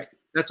 But right.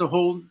 That's a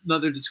whole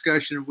nother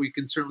discussion we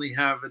can certainly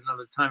have at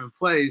another time and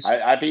place.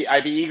 I'd be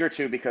eager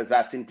to, because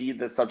that's indeed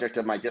the subject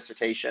of my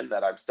dissertation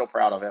that I'm still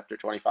proud of after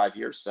 25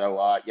 years.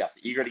 So yes,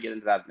 eager to get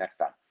into that next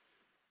time.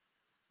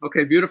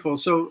 Okay, beautiful.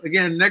 So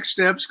again, next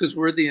steps, because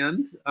we're at the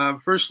end.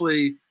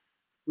 Firstly,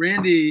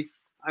 Randy,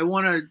 I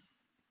want to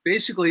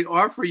basically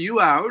offer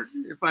you out,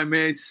 if I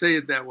may say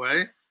it that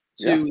way,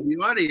 to the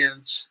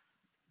audience.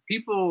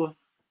 People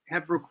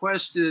have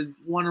requested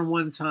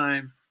one-on-one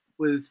time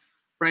with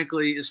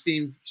frankly,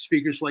 esteemed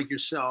speakers like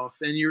yourself.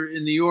 And you're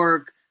in New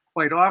York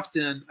quite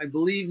often. I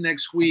believe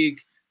next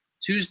week,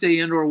 Tuesday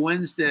and or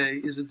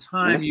Wednesday is a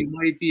time you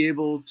might be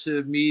able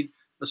to meet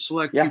a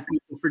select few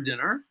people for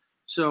dinner.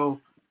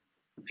 So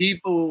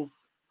people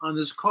on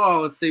this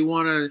call, if they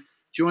want to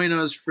join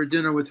us for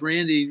dinner with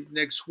Randy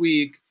next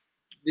week,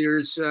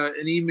 there's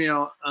an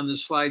email on the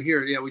slide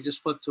here. Yeah, we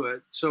just flipped to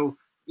it. So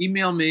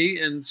email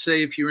me and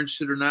say if you're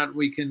interested or not.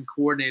 We can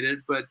coordinate it.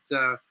 But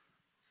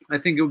I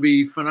think it would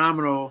be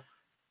phenomenal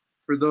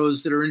for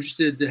those that are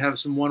interested to have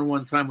some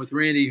one-on-one time with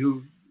Randy,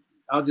 who,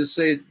 I'll just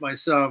say it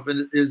myself,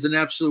 and is an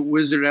absolute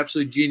wizard,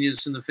 absolute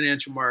genius in the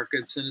financial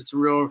markets. And it's a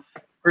real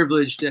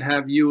privilege to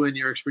have you and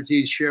your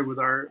expertise shared with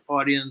our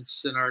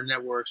audience and our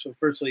network. So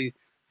firstly,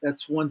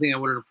 that's one thing I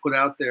wanted to put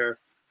out there.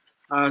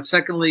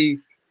 Secondly,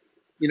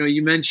 you know,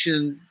 you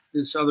mentioned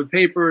this other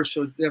paper,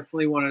 so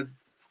definitely want to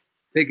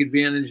take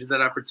advantage of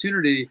that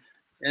opportunity.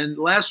 And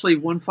lastly,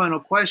 one final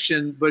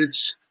question, but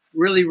it's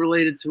really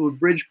related to a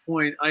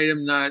Bridgepoint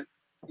item, not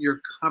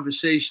your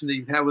conversation that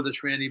you've had with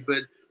us, Randy.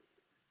 But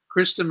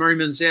Krista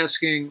Merriman's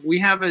asking, we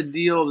have a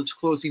deal that's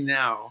closing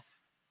now,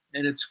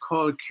 and it's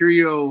called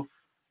Curio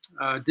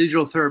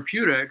Digital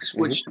Therapeutics,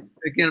 which,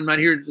 again, I'm not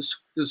here to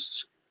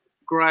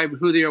describe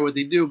who they are, what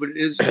they do, but it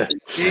is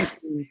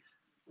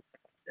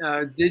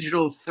a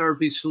digital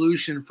therapy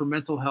solution for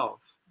mental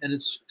health, and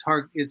it's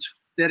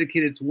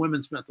dedicated to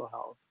women's mental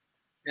health.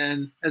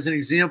 And as an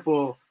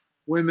example,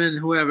 women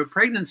who have a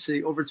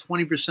pregnancy, over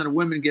 20% of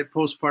women get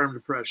postpartum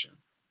depression.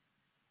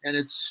 And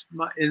it's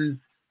in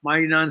my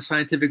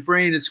non-scientific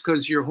brain, it's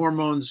because your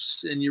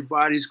hormones and your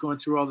body's going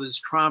through all this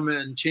trauma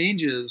and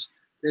changes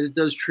that it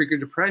does trigger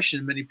depression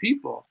in many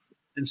people.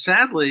 And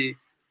sadly,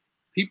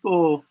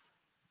 people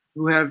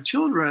who have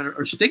children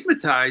are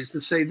stigmatized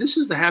to say, this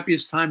is the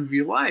happiest time of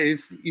your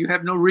life. You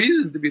have no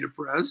reason to be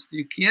depressed.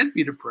 You can't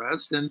be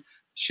depressed, and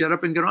shut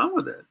up and get on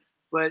with it.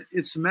 But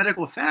it's a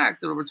medical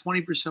fact that over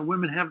 20% of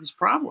women have this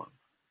problem.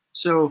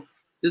 So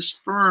this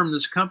firm,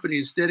 this company,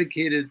 is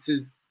dedicated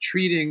to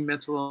treating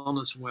mental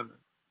illness in women,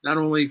 not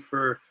only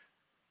for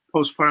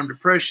postpartum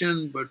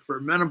depression, but for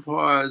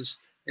menopause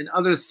and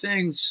other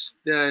things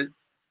that,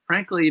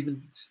 frankly, have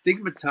been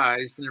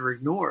stigmatized and are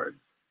ignored.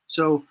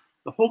 So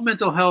the whole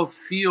mental health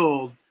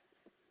field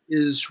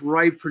is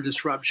ripe for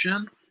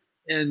disruption,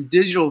 and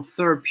digital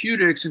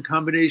therapeutics in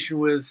combination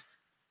with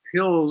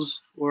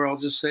pills, or I'll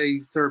just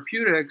say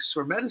therapeutics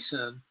or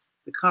medicine,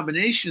 the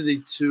combination of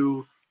the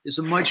two is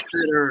a much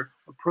better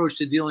approach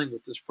to dealing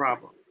with this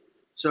problem.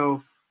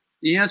 So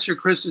the answer,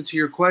 Krista, to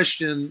your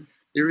question,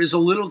 there is a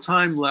little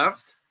time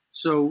left.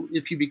 So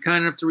if you'd be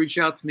kind enough to reach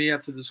out to me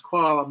after this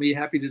call, I'll be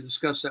happy to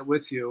discuss that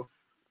with you.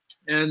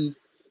 And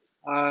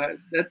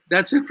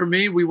that's it for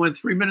me. We went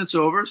 3 minutes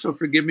over, so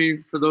forgive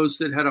me for those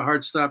that had a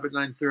hard stop at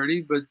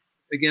 9:30. But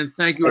again,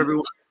 thank you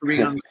everyone for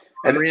being on.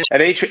 At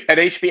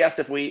HBS,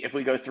 if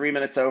we go 3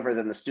 minutes over,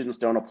 then the students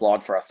don't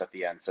applaud for us at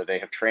the end. So they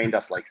have trained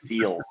us like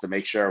seals to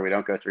make sure we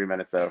don't go 3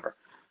 minutes over.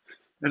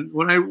 And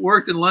when I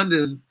worked in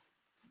London,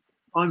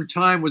 on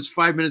time was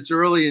 5 minutes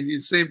early, and the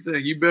same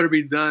thing. You better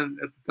be done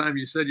at the time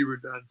you said you were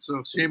done.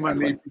 So shame on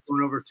me for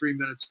going over 3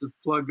 minutes to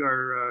plug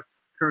our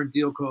current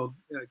deal called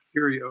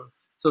Curio.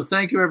 So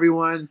thank you,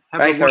 everyone.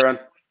 Thanks, everyone.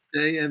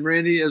 Day. And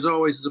Randy, as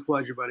always, it's a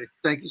pleasure, buddy.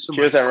 Thank you so much.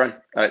 Cheers, everyone.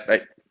 All right,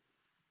 bye.